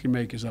father can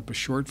make is up a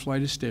short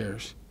flight of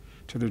stairs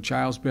to their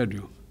child's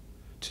bedroom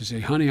to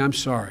say, honey, I'm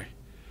sorry,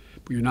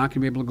 but you're not going to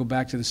be able to go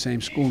back to the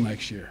same school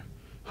next year.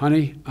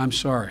 Honey, I'm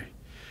sorry.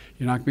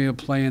 You're not going to be able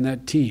to play in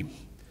that team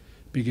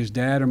because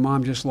dad or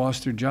mom just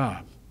lost their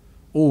job.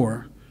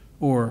 Or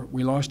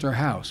we lost our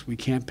house. We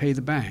can't pay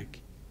the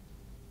bank.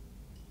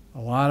 A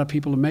lot of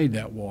people have made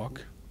that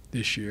walk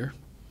this year.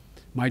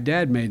 My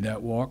dad made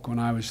that walk when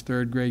I was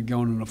 3rd grade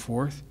going into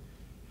 4th.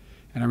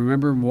 And I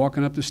remember him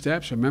walking up the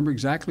steps. I remember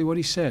exactly what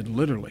he said,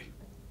 literally.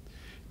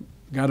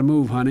 Got to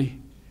move, honey.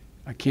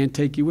 I can't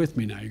take you with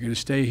me now. You're going to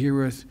stay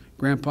here with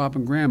Grandpop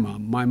and Grandma,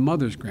 my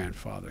mother's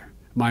grandfather,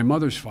 my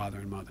mother's father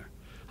and mother.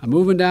 I'm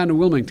moving down to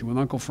Wilmington with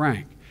Uncle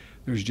Frank.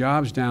 There's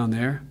jobs down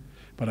there,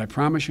 but I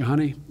promise you,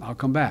 honey, I'll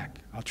come back.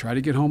 I'll try to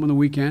get home on the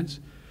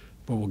weekends,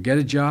 but we'll get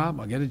a job.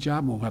 I'll get a job,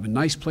 and we'll have a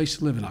nice place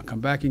to live in. I'll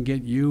come back and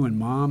get you and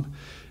Mom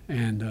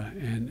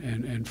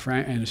and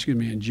Frank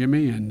and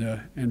Jimmy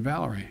and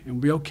Valerie, and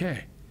we'll be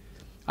okay.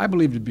 I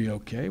believed it'd be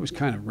okay. It was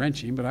kind of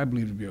wrenching, but I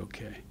believed it'd be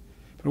okay.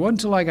 But it wasn't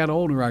until I got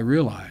older I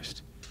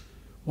realized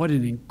what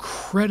an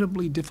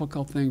incredibly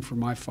difficult thing for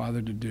my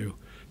father to do,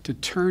 to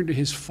turn to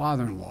his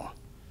father-in-law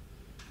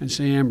and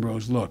say,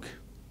 Ambrose, look,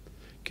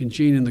 can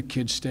Gene and the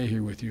kids stay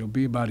here with you? It'll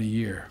be about a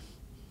year.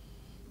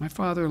 My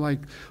father, like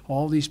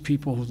all these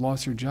people who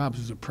lost their jobs,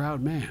 was a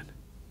proud man.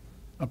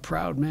 A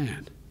proud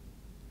man.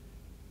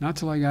 Not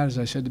till I got, as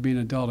I said, to be an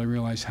adult, I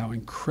realized how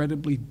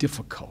incredibly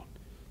difficult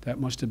that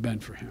must have been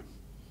for him.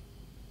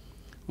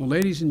 Well,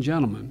 ladies and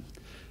gentlemen,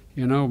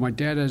 you know, my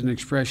dad has an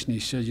expression. He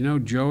says, you know,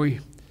 Joey,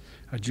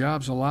 a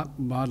job's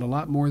about a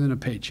lot more than a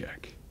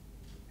paycheck.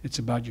 It's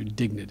about your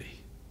dignity.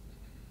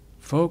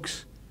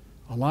 Folks,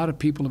 a lot of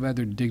people have had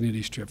their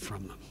dignity stripped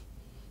from them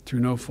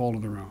through no fault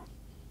of their own,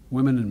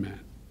 women and men.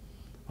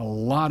 A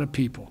lot of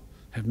people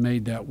have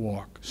made that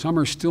walk. Some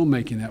are still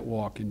making that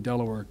walk in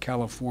Delaware,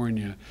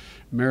 California,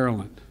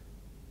 Maryland.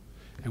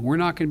 And we're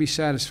not going to be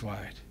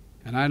satisfied.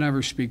 And I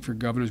never speak for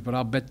governors, but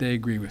I'll bet they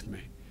agree with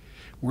me.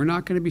 We're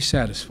not going to be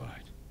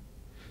satisfied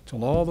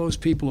till all those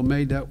people who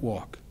made that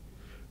walk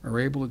are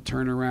able to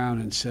turn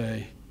around and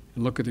say,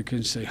 and look at their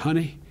kids and say,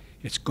 honey,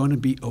 it's going to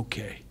be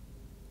okay.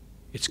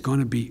 It's going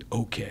to be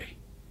okay.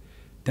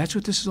 That's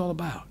what this is all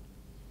about.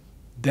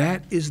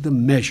 That is the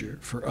measure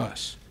for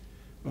us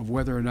of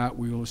whether or not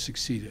we will have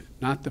succeeded,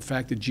 not the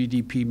fact that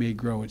GDP may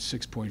grow at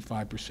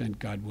 6.5%,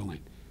 God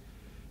willing.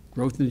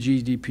 Growth in the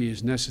GDP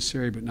is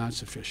necessary but not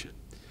sufficient.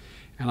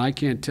 And I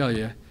can't tell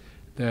you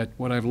that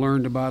what I've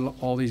learned about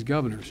all these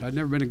governors, I've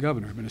never been a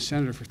governor, I've been a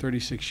senator for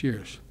 36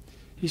 years.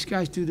 These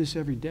guys do this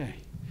every day.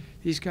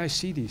 These guys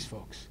see these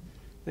folks.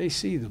 They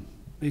see them.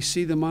 They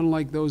see them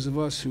unlike those of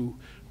us who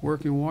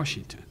work in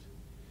Washington.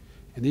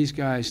 And these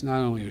guys not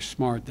only are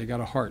smart, they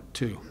got a heart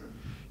too.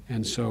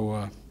 And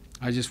so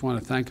I just want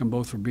to thank them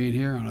both for being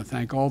here. I want to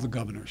thank all the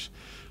governors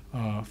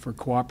for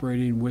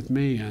cooperating with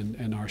me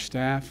and our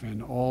staff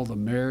and all the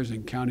mayors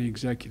and county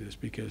executives,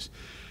 because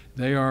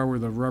they are where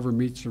the rubber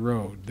meets the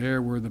road.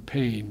 They're where the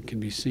pain can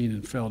be seen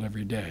and felt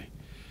every day.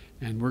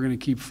 And we're going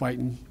to keep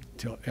fighting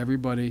until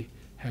everybody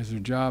has their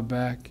job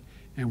back,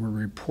 and we're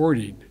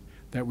reporting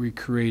that we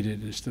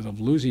created, instead of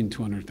losing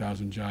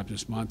 200,000 jobs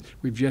this month,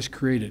 we've just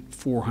created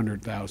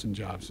 400,000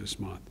 jobs this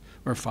month,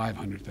 or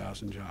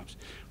 500,000 jobs.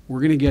 We're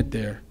going to get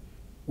there.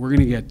 We're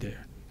going to get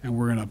there. And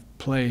we're going to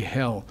play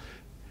hell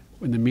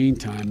in the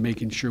meantime,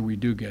 making sure we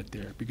do get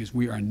there, because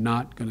we are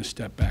not going to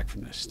step back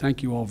from this.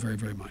 Thank you all very,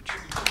 very much.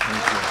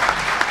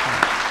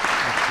 Thank you.